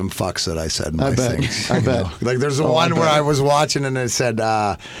 37 fucks that I said in my things. I bet. Like there's one where I was watching, and it said,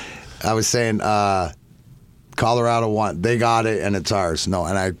 I was saying, Colorado won. They got it, and it's ours. No,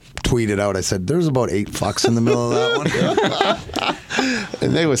 and I tweeted out. I said, "There's about 8 fucks in the middle of that one."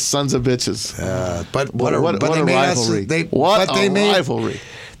 And they were sons of bitches. But what a rivalry! Rivalry!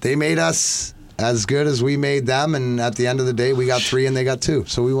 They made us as good as we made them, and at the end of the day, we got 3 and they got 2,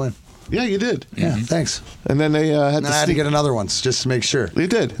 so we won. Yeah, you did. Yeah, thanks. And then they had to get another one just to make sure. They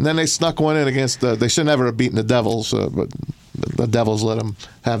did, and then they snuck one in against. They should never have beaten the Devils, but the Devils let them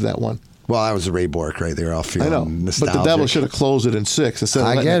have that one. Well, that was a Ray Bork, right? They were all feeling nostalgic. But the Devils should have closed it in 6 instead of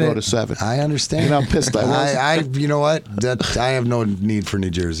letting it go to 7. I understand. You know how pissed I was? You know what? I have no need for New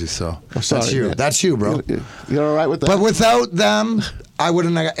Jersey, so sorry, that's you. Man. That's you, bro. You're all right with that? But without them, I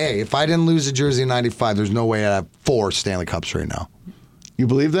wouldn't have. Hey, if I didn't lose a jersey in '95, there's no way I'd have 4 Stanley Cups right now. You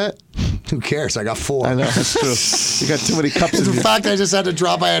believe that? Who cares? I got 4. I know, that's true. You got too many cups in The you. fact I just had to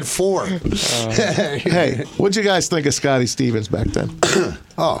drop, I had 4. Hey, what'd you guys think of Scotty Stevens back then?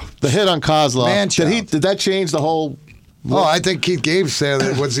 The hit on Kozlov. Did that change the whole... Oh, I think Keith Gave said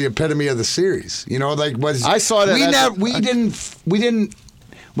it was the epitome of the series. I saw that. We didn't.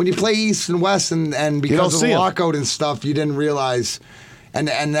 When you play East and West and because of the lockout and stuff, you didn't realize. And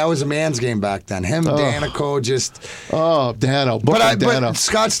that was a man's game back then. Danico just. Oh, Dano. But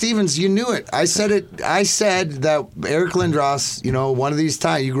Scott Stevens, you knew it. I said it. I said that Eric Lindros, one of these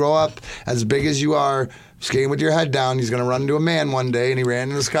times, you grow up as big as you are, skating with your head down, he's going to run into a man one day, and he ran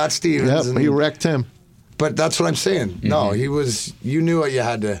into Scott Stevens. Yep, he wrecked him. But that's what I'm saying. Mm-hmm. No, he was. You knew what you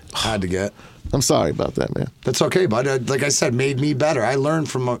had to get. I'm sorry about that, man. That's okay, bud. Like I said, made me better. I learned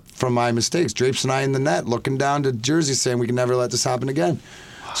from my mistakes. Drapes and I in the net, looking down to Jersey, saying we can never let this happen again.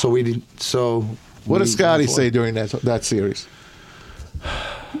 So we did. So what did Scotty say during that series?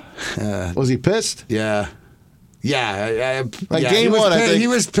 Was he pissed? Yeah. Yeah. Game 1, I think he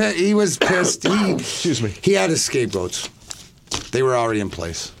was pissed. Excuse me. He had his scapegoats. They were already in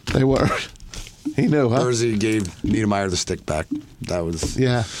place. They were. He knew, huh? Jersey gave Niedermeyer the stick back. That was...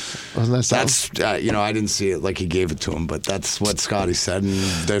 Yeah. Wasn't that something? That's, I didn't see it like he gave it to him, but that's what Scotty said.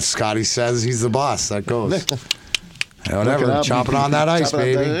 And if Scotty says he's the boss, that goes. Whatever. Chopping on that ice,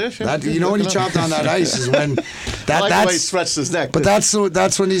 baby. When he chopped on that ice is when... I like the way he stretched his neck. But that's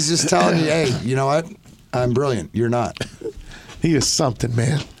when he's just telling you, hey, you know what? I'm brilliant. You're not. He is something,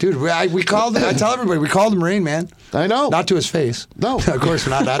 man. Dude, we called him. I tell everybody, we called him Rain Man. I know. Not to his face. No. Of course,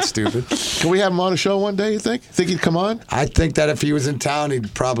 we're not that stupid. Can we have him on a show one day, you think? Think he'd come on? I think that if he was in town,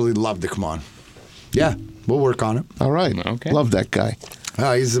 he'd probably love to come on. Yeah, we'll work on it. All right. Okay. Love that guy.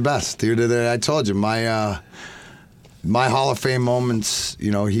 Oh, he's the best, dude. I told you, my Hall of Fame moments,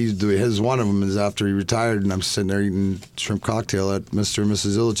 his one of them is after he retired, and I'm sitting there eating shrimp cocktail at Mr. and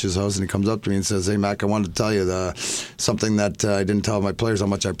Mrs. Illich's house, and he comes up to me and says, "Hey, Mac, I wanted to tell you something that I didn't tell my players how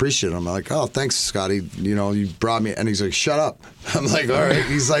much I appreciate it." I'm like, "Oh, thanks, Scotty. You brought me," and he's like, "Shut up." I'm like, "All right."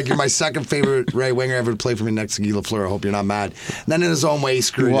 He's like, "You're my second favorite right winger ever to play for me next to Guy Lafleur. I hope you're not mad." And then in his own way, he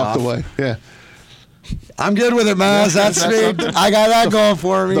screwed off. He walked away, yeah. I'm good with it, Maz. That's me. I got that going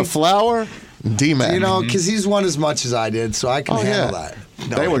for me. The flower... D-Mac. Because he's won as much as I did, so I can handle that.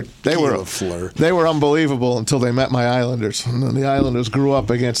 No, they were unbelievable until they met my Islanders, and then the Islanders grew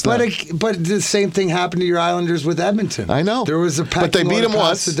up against them. But the same thing happened to your Islanders with Edmonton. I know. There was a but they beat them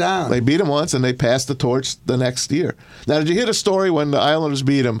once. Down. They beat them once, and they passed the torch the next year. Now, did you hear the story when the Islanders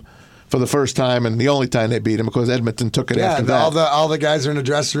beat them for the first time and the only time they beat him because Edmonton took it after that? All the guys are in the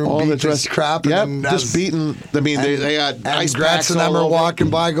dressing room beating just crap. Yep, just beating. I mean, they had ice packs and them are walking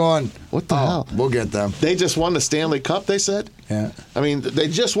by going, what the hell? We'll get them. They just won the Stanley Cup, they said? Yeah. I mean, they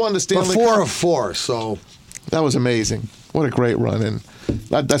just won the Stanley Cup. 4 of 4, so. That was amazing. What a great run. And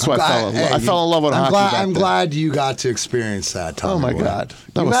That's why I fell in love with hockey. I'm glad you got to experience that, Tom. Oh, my God.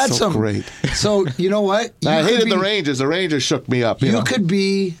 That was so great. So, you know what? I hated the Rangers. The Rangers shook me up. You could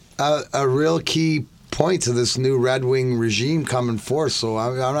be a real key point to this new Red Wing regime coming forth. So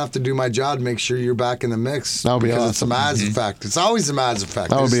I don't have to do my job to make sure you're back in the mix. That would be awesome. It's a Maz effect. It's always a Maz effect.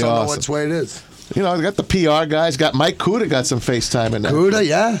 That would be don't awesome. know which way it is. You know, I got the PR guys. Got Mike Kuda got some FaceTime in there. Kuda,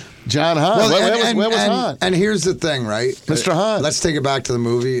 yeah. John Hahn. Where was Hahn? And here's the thing, right? Mr. Hahn. Let's take it back to the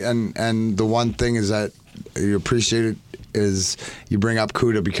movie. And the one thing is that you appreciate it is you bring up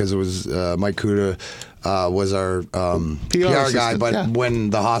Kuda because it was Mike Kuda was our PR guy, but when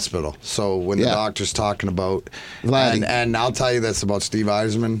the hospital. So when the doctor's talking about, and I'll tell you this about Steve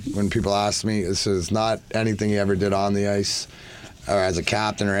Yzerman, when people ask me, this is not anything he ever did on the ice or as a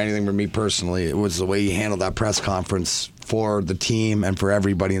captain or anything for me personally. It was the way he handled that press conference for the team and for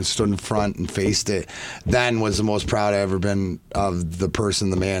everybody and stood in front and faced it. Then was the most proud I've ever been of the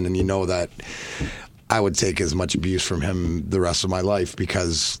person, the man, and you know that I would take as much abuse from him the rest of my life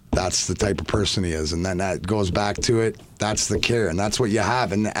because that's the type of person he is. And then that goes back to it. That's the care, and that's what you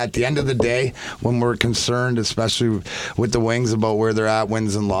have. And at the end of the day, when we're concerned, especially with the Wings, about where they're at,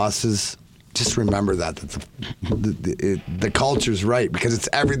 wins and losses, just remember that the culture's right because it's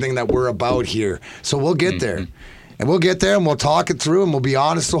everything that we're about here. So we'll get there. And we'll get there, and we'll talk it through, and we'll be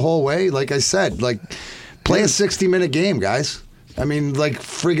honest the whole way. Like I said, play a 60-minute game, guys. I mean,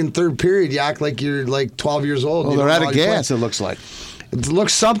 friggin' third period, you act like you're 12 years old. Well, they're out of gas, it looks like. It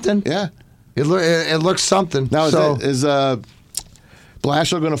looks something. Yeah. It looks something. Now, is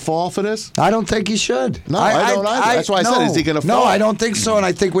Blashill going to fall for this? I don't think he should. No, I don't either. That's why I said, is he going to fall? No, I don't think so. And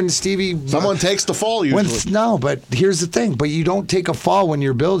I think when Stevie... Someone takes the fall usually. No, but here's the thing. But you don't take a fall when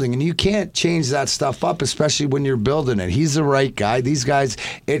you're building, and you can't change that stuff up, especially when you're building it. He's the right guy. These guys,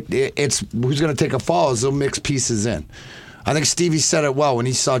 it's who's going to take a fall is they'll mix pieces in. I think Stevie said it well when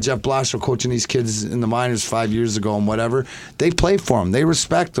he saw Jeff Blashill coaching these kids in the minors 5 years ago and whatever. They play for him. They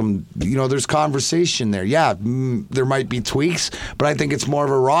respect him. You know, there's conversation there. Yeah, there might be tweaks, but I think it's more of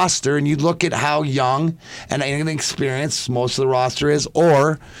a roster. And you look at how young and inexperienced most of the roster is,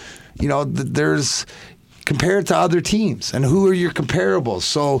 or, you know, there's compared to other teams. And who are your comparables?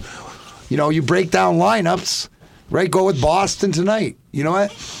 So, you know, you break down lineups, right? Go with Boston tonight. You know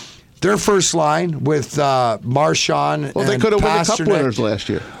what? Their first line with Marchand. Well, they could have won the Cup winners last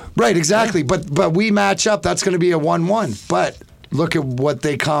year. Right, exactly. Yeah. But we match up. That's going to be a 1-1. But look at what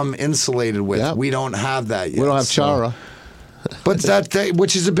they come insulated with. Yeah. We don't have that yet. We don't have Chara. But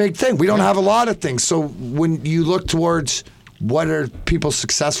which is a big thing. We don't have a lot of things. So when you look towards what are people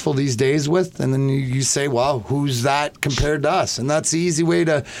successful these days with, and then you say, well, who's that compared to us? And that's the easy way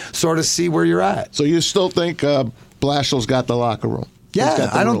to sort of see where you're at. So you still think Blashill's got the locker room? Yeah,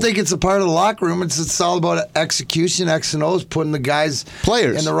 I don't think it's a part of the locker room. It's all about execution, X and O's, putting the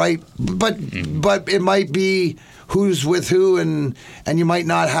players in the right. But it might be who's with who, and you might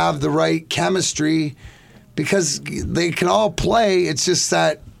not have the right chemistry because they can all play. It's just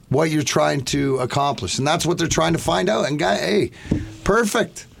that what you're trying to accomplish, and that's what they're trying to find out. And hey,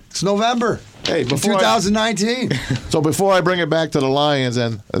 perfect. It's November. Hey, 2019. So before I bring it back to the Lions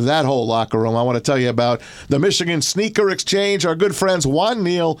and that whole locker room, I want to tell you about the Michigan Sneaker Exchange. Our good friends Juan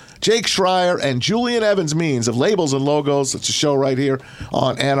Neal, Jake Schreier, and Julian Evans Means of Labels and Logos. It's a show right here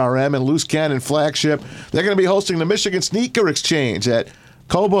on NRM and Loose Cannon Flagship. They're going to be hosting the Michigan Sneaker Exchange at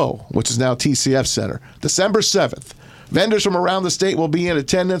Cobo, which is now TCF Center, December 7th. Vendors from around the state will be in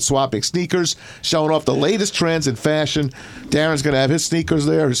attendance, swapping sneakers, showing off the latest trends in fashion. Darren's going to have his sneakers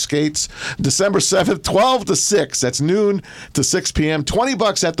there, his skates. December 7th, 12 to 6. That's noon to 6 p.m.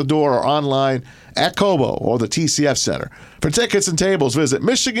 $20 at the door or online at Cobo or the TCF Center. For tickets and tables, visit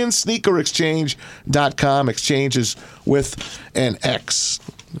MichiganSneakerExchange.com. Exchanges with an X.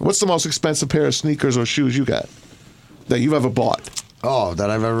 What's the most expensive pair of sneakers or shoes you got that you've ever bought? Oh, that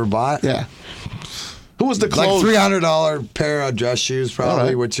I've ever bought? Yeah. Who was the clothes? Like $300 pair of dress shoes, probably,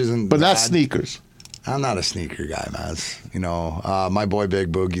 right. Which isn't but bad. Not sneakers. I'm not a sneaker guy, Maz. You know, my boy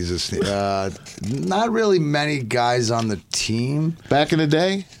Big Boogie's a sneaker. Not really many guys on the team. Back in the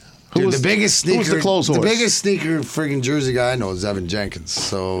day? Dude, the biggest sneaker. Who was the clothes horse? The biggest sneaker friggin' Jersey guy I know is Evan Jenkins.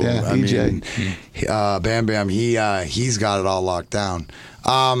 So, yeah, I mean, Bam Bam, he's got it all locked down.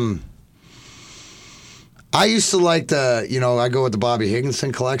 I used to like I go with the Bobby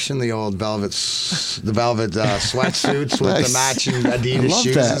Higginson collection, the old velvet sweatsuits with Nice. the matching Adidas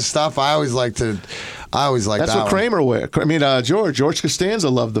shoes and stuff. I always liked that. That's what Kramer wear. I mean, George Costanza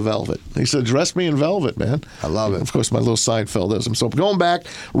loved the velvet. He said, "Dress me in velvet, man." I love it. Of course, my little Seinfeldism. So going back,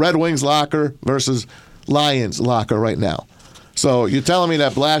 Red Wings locker versus Lions locker right now. So you're telling me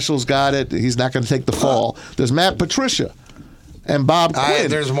that Blashill's got it. He's not going to take the fall. There's Matt Patricia. and Bob Quinn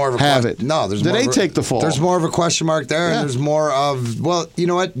there's more of a have it? No, there's do more they of a, take the fall? There's more of a question mark there, Yeah. and there's more of, well, you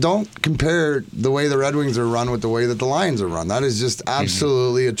know what? Don't compare the way the Red Wings are run with the way that the Lions are run. That is just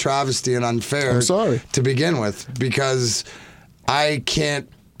absolutely a travesty and unfair. I'm sorry. To begin with, because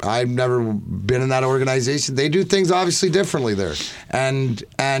I've never been in that organization. They do things obviously differently there, and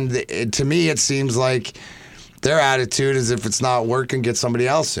to me, it seems like their attitude is if it's not working, get somebody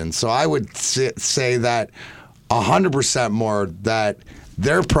else in. So I would say that 100% more that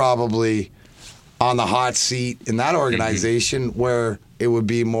they're probably on the hot seat in that organization where it would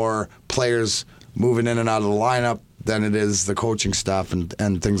be more players moving in and out of the lineup than it is the coaching staff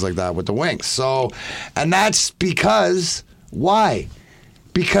and things like that with the Wings. So, and that's because, why?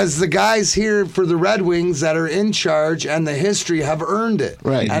 Because the guys here for the Red Wings that are in charge and the history have earned it,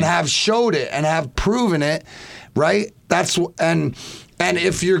 right, and have showed it and have proven it, right? And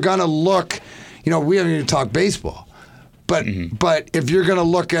if you're gonna look, we haven't even talked baseball, but if you're gonna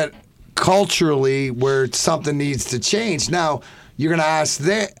look at culturally where something needs to change, now you're gonna ask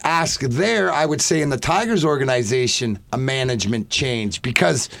there. I would say in the Tigers organization a management change,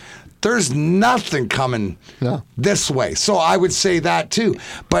 because there's nothing coming this way. So I would say that too.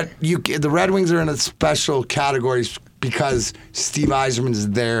 But the Red Wings are in a special category because Steve Yzerman is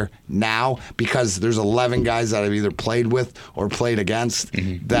there now, because there's 11 guys that I've either played with or played against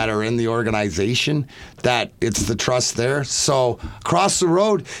that are in the organization, that it's the trust there. So across the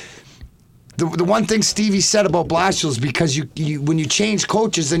road, the one thing Stevie said about Blashill is because you when you change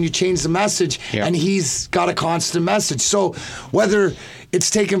coaches, then you change the message, and he's got a constant message. So whether it's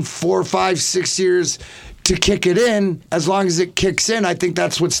taken 4, 5, 6 years to kick it in, as long as it kicks in, I think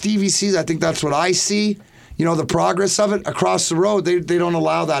that's what Stevie sees. I think that's what I see. The progress of it across the road, they don't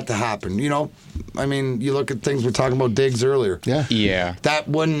allow that to happen. I mean, you look at things, we're talking about Diggs earlier. Yeah. That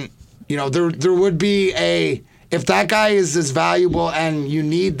wouldn't, there would be if that guy is as valuable and you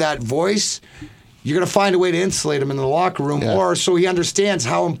need that voice, you're going to find a way to insulate him in the locker room, or so he understands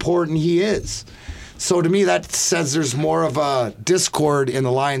how important he is. So to me, that says there's more of a discord in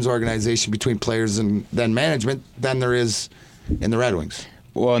the Lions organization between players and then management than there is in the Red Wings.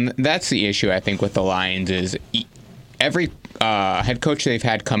 Well, and that's the issue, I think, with the Lions is every head coach they've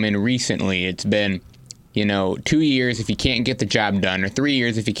had come in recently, it's been, 2 years if you can't get the job done, or 3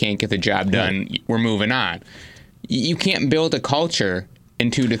 years if you can't get the job done, we're moving on. You can't build a culture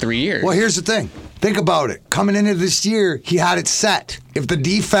in 2 to 3 years. Well, here's the thing. Think about it. Coming into this year, he had it set. If the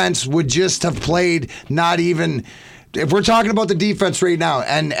defense would just have played if we're talking about the defense right now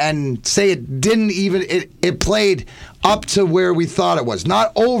and say it didn't even, it played up to where we thought it was.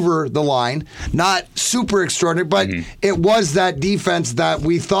 Not over the line, not super extraordinary, but it was that defense that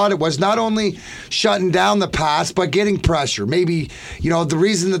we thought it was. Not only shutting down the pass, but getting pressure. Maybe, the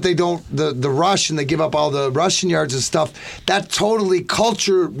reason that they don't, the rush and they give up all the rushing yards and stuff, that totally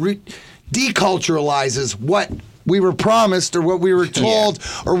deculturalizes what we were promised or what we were told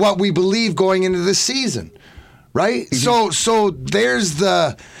or what we believe going into this season. Right? So there's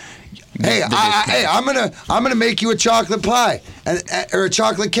the hey, I'm gonna make you a chocolate pie or a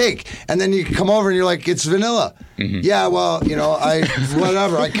chocolate cake, and then you come over and you're like, it's vanilla. Yeah, well, I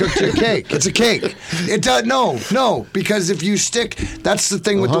cooked you a cake. It's a cake. It does no, because if you stick, that's the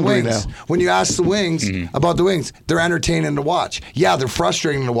thing with the Wings. Now. When you ask the Wings about the Wings, they're entertaining to watch. Yeah, they're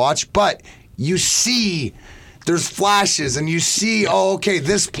frustrating to watch, but you see, there's flashes, and you see,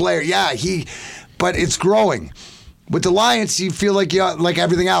 this player, but it's growing. With the Lions, you feel like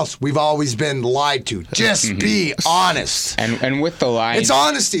everything else, we've always been lied to. Just be honest. And with the Lions, it's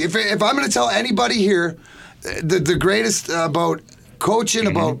honesty. If I'm going to tell anybody here, the greatest about coaching,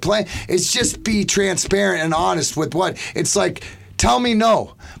 about playing, it's just be transparent and honest with what it's like. Tell me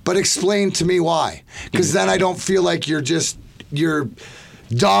no, but explain to me why. Because then I don't feel like you're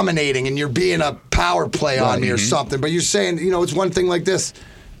dominating and you're being a power play on me or something. But you're saying, it's one thing like this.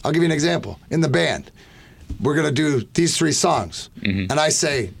 I'll give you an example. In the band, we're going to do these 3 songs. And I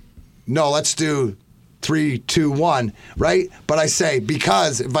say, no, let's do 3, 2, 1, right? But I say,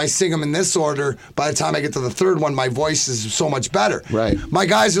 because if I sing them in this order, by the time I get to the third one, my voice is so much better. Right. My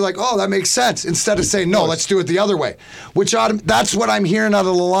guys are like, oh, that makes sense. Instead of saying, no, let's do it the other way. That's what I'm hearing out of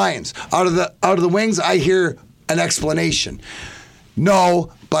the Lions. Out of the Wings, I hear an explanation.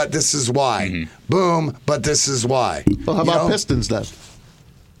 No, but this is why. Boom, but this is why. Well, how about Pistons then?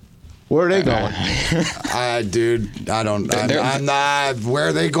 Where are they going? Dude, I don't. I'm not. Where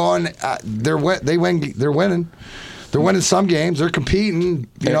are they going? They're winning. They're winning some games. They're competing.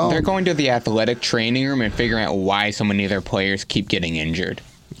 They're going to the athletic training room and figuring out why so many of their players keep getting injured.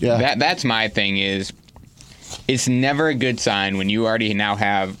 Yeah, that's my thing. Is it's never a good sign when you already now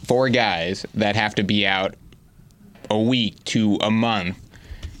have 4 guys that have to be out a week to a month.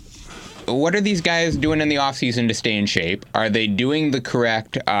 What are these guys doing in the off season to stay in shape? Are they doing the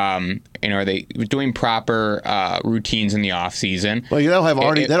correct, are they doing proper routines in the off season? Well, they don't have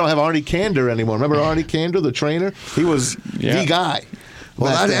Arnie Kander anymore. Remember Arnie Kander, the trainer? He was the guy.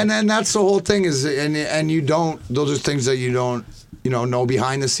 Well, and that's the whole thing is, and you don't. Those are things that you don't. Know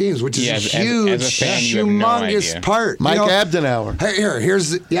behind the scenes, which is a huge, as a fan, humongous part. Mike Abdenauer.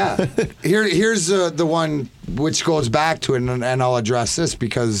 Here's the one which goes back to it, and I'll address this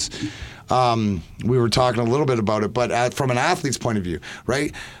because we were talking a little bit about it, but from an athlete's point of view,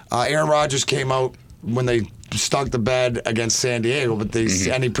 right? Aaron Rodgers came out when they stunk the bed against San Diego, but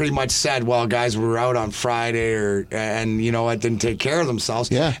and he pretty much said, "Well, guys were out on Friday, and didn't take care of themselves."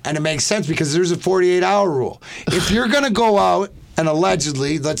 Yeah, and it makes sense because there's a 48-hour rule. If you're gonna go out and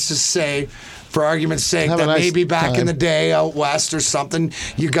allegedly, let's just say, for argument's sake, that maybe back in the day out west or something,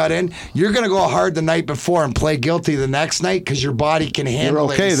 you got in, you're going to go hard the night before and play guilty the next night because your body can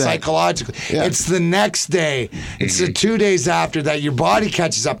handle it psychologically. Yeah. It's the next day. It's the 2 days after that your body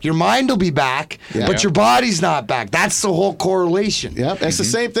catches up. Your mind will be back, but your body's not back. That's the whole correlation. Yep. It's the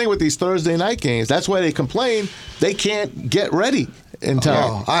same thing with these Thursday night games. That's why they complain they can't get ready in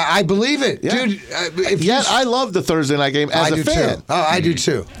time. I believe it, dude. I love the Thursday night game as a fan. Too. I do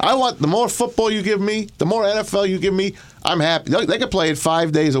too. I want the more football you give me, the more NFL you give me. I'm happy. They can play it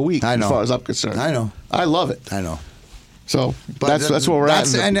 5 days a week. I know. As far as I'm concerned. I know. I love it. I know. So that's where we're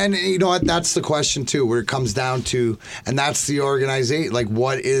at. And you know what? That's the question too, where it comes down to, and that's the organization. Like,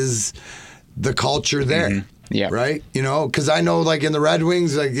 what is the culture there? Mm-hmm. Yeah. Right. Because I know, like in the Red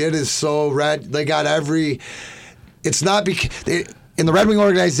Wings, like it is so red. They got every. It's not because. In the Red Wing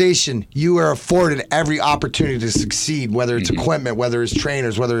organization, you are afforded every opportunity to succeed, whether it's equipment, whether it's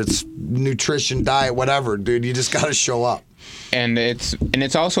trainers, whether it's nutrition, diet, whatever, dude. You just got to show up. And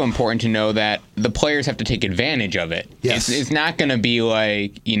it's also important to know that the players have to take advantage of it. Yes. It's not going to be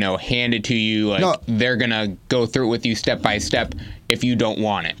like, handed to you, like they're going to go through it with you step by step if you don't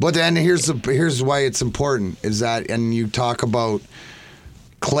want it. But then here's why it's important is that, and you talk about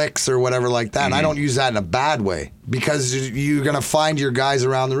clicks or whatever like that. And I don't use that in a bad way because you're going to find your guys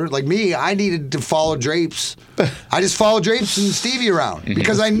around the room. Like me, I needed to follow Drapes. I just followed Drapes and Stevie around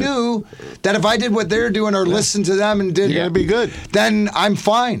because I knew that if I did what they're doing or listened to them and did, you're going to be good. Then I'm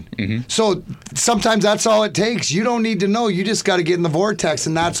fine. So sometimes that's all it takes. You don't need to know. You just got to get in the vortex.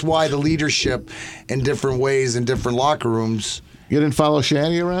 And that's why the leadership in different ways in different locker rooms. You didn't follow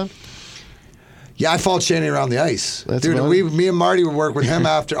Shanny around? Yeah, I followed Shanny around the ice. Dude, me and Marty would work with him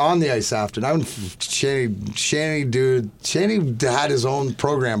on the ice after. And Shanny had his own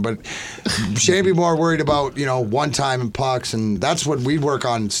program, but Shanny be more worried about, one time and pucks, and that's what we'd work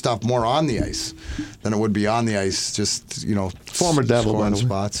on stuff more on the ice than it would be on the ice, just, former Devil scoring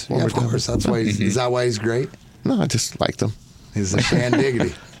spots. Former of course. That's why is that why he's great? No, I just liked him. He's a Shan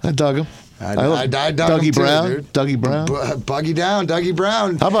Diggity. I dug him. I dug Dougie him Brown. too, dude. Dougie Brown. Buggy down, Dougie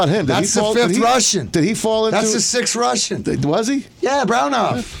Brown. How about him? That's the fifth Russian. Did he fall into? That's the sixth Russian. Was he? Yeah,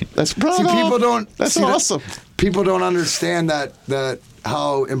 Brownoff. That's Brownoff. See, people don't. That's awesome. People don't understand that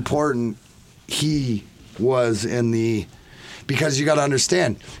how important he was because you got to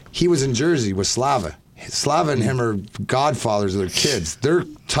understand he was in Jersey with Slava. Slava and him are godfathers of their kids. They're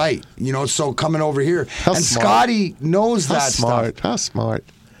tight, so coming over here. How and smart. Scotty knows How that smart. stuff. How smart.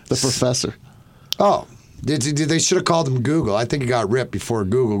 The professor. Oh, they should have called him Google. I think he got ripped before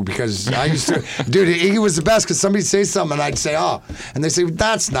Google because I used to, dude, Iggy was the best because somebody'd say something and I'd say, oh, and they say,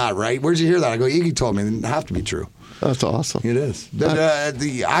 that's not right. Where'd you hear that? I go, Iggy told me. It didn't have to be true. That's awesome. It is.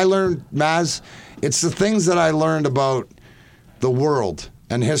 I learned, Maz, it's the things that I learned about the world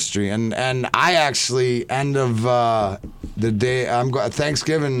and history. And I actually, end of the day,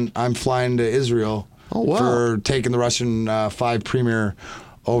 Thanksgiving, I'm flying to Israel for taking the Russian 5 Premier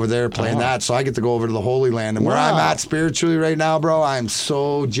over there playing that, so I get to go over to the Holy Land, and where I'm at spiritually right now, bro, I'm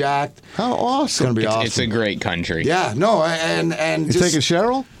so jacked. How awesome! It's gonna be awesome. It's a great country. Yeah, no, and you taking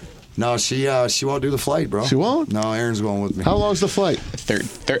Cheryl? No, she won't do the flight, bro. She won't? No, Aaron's going with me. How long's the flight?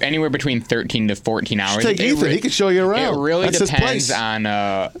 Anywhere between 13 to 14 hours. Take Ethan. He can show you around. It really That's depends on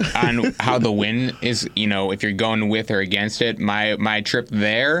how the wind is. If you're going with or against it. My trip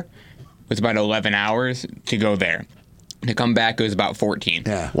there was about 11 hours to go there. To come back, it was about 14.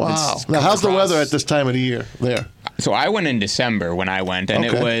 Yeah. Wow. Now, how's the weather at this time of the year there? So I went in December when I went, and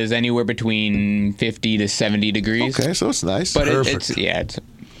it was anywhere between 50 to 70 degrees. Okay, so it's nice. But it's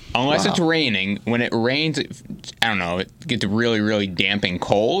unless it's raining. When it rains, I don't know, it gets really, really damp and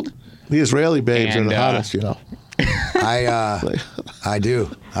cold. The Israeli babes are the hottest, I do.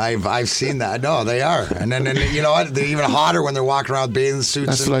 I've seen that. No, they are, and then you know what? They're even hotter when they're walking around with bathing suits.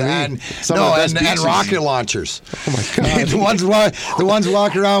 That's what I mean. And rocket launchers. Oh my God. the ones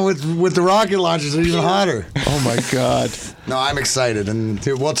walking around with the rocket launchers are even hotter. Oh my God. No, I'm excited, and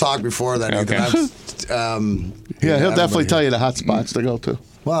we'll talk before that. Okay. Yeah, he'll definitely tell you the hot spots to go to.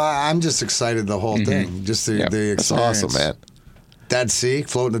 Well, I'm just excited the whole thing, just the experience. That's awesome, man. Dead Sea,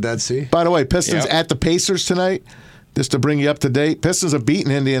 floating the Dead Sea. By the way, Pistons at the Pacers tonight. Just to bring you up to date, Pistons have beaten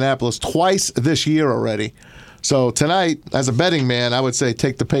Indianapolis twice this year already. So tonight, as a betting man, I would say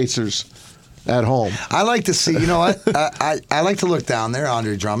take the Pacers at home. I like to see, you know what? I like to look down there.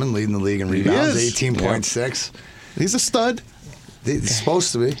 Andre Drummond leading the league in rebounds, 18.6. He's a stud. He's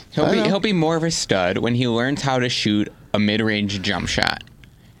supposed to be. He'll be more of a stud when he learns how to shoot a mid-range jump shot.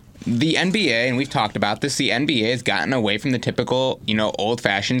 The NBA, and we've talked about this, the NBA has gotten away from the typical,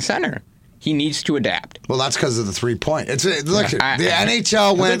 old-fashioned center. He needs to adapt. Well, that's because of the 3-point. Look, the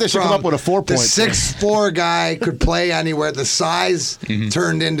NHL went they should from come up with a 4-point. The 6'4" guy could play anywhere. The size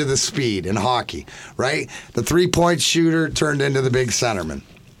turned into the speed in hockey, right? The 3-point shooter turned into the big centerman.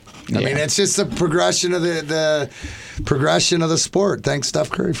 I mean, it's just a progression of the progression of the sport. Thanks, Steph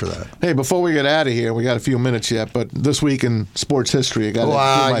Curry, for that. Hey, before we get out of here, we got a few minutes yet, but this week in sports history, I got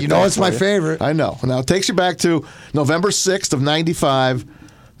to do my it's my favorite. I know. Now, it takes you back to November 6th of 95.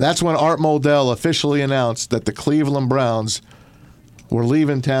 That's when Art Modell officially announced that the Cleveland Browns were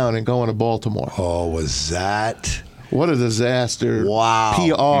leaving town and going to Baltimore. Oh, was that? What a disaster. Wow.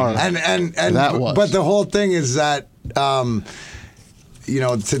 PR. And that was. But the whole thing is that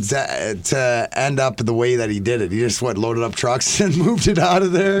to end up the way that he did it. He just loaded up trucks and moved it out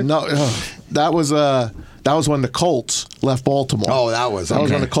of there. No, that was when the Colts left Baltimore. Oh, that was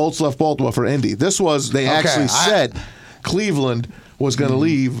when the Colts left Baltimore for Indy. This was they actually said Cleveland was going to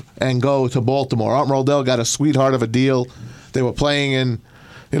leave and go to Baltimore. Art Modell got a sweetheart of a deal. They were playing in,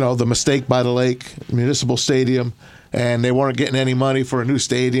 the Mistake by the Lake Municipal Stadium, and they weren't getting any money for a new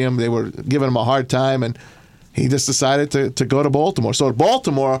stadium. They were giving him a hard time, and he just decided to go to Baltimore. So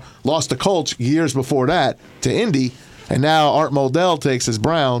Baltimore lost the Colts years before that to Indy, and now Art Modell takes his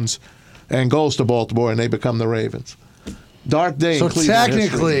Browns and goes to Baltimore, and they become the Ravens. Dark day in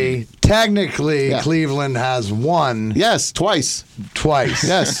Cleveland technically, Cleveland has won. Yes, twice.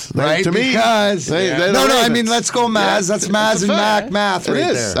 Yes, right. To me, because I mean, let's go, Maz. Yeah, that's Maz and Mac math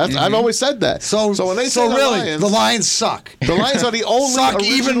right there. I've always said that. So when they say the Lions suck. The Lions are the only suck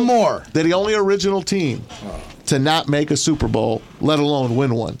even more. They're the only original team to not make a Super Bowl, let alone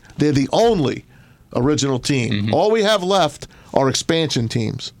win one. They're the only original team. All we have left are expansion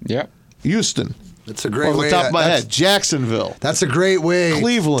teams. Yep. Houston. That's a great way. Off the top of my head, Jacksonville. That's a great way.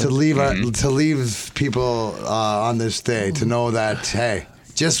 Cleveland. To leave people on this day to know that, hey,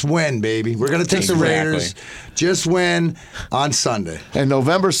 just win, baby. We're going to take the Raiders. Just win on Sunday. And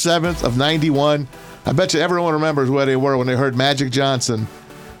November 7th of 91, I bet you everyone remembers where they were when they heard Magic Johnson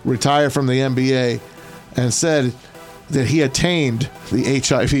retire from the NBA and said that he attained the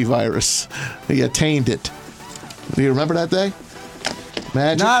HIV virus. He attained it. Do you remember that day?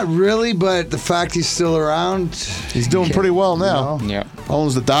 Magic? Not really, but the fact he's still around. He's doing pretty well now. Yeah.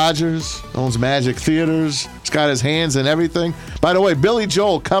 Owns the Dodgers, owns Magic Theaters. He's got his hands in everything. By the way, Billy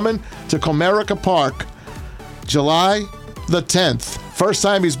Joel coming to Comerica Park July the 10th. First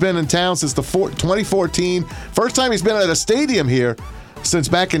time he's been in town since 2014. First time he's been at a stadium here since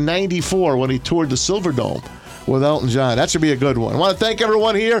back in 94 when he toured the Silverdome with Elton John. That should be a good one. I want to thank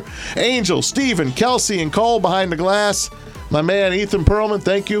everyone here. Angel, Steven, Kelsey, and Cole behind the glass. My man, Ethan Perlman,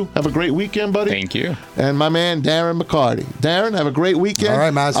 thank you. Have a great weekend, buddy. Thank you. And my man, Darren McCarty. Darren, have a great weekend. All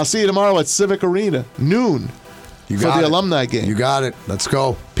right, Maz. I'll see you tomorrow at Civic Arena, noon, for the alumni game. You got it. Let's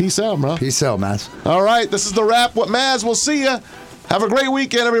go. Peace out, bro. Peace out, Maz. All right, this is the wrap with Maz. We'll see you. Have a great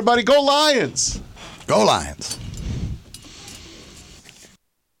weekend, everybody. Go Lions. Go Lions.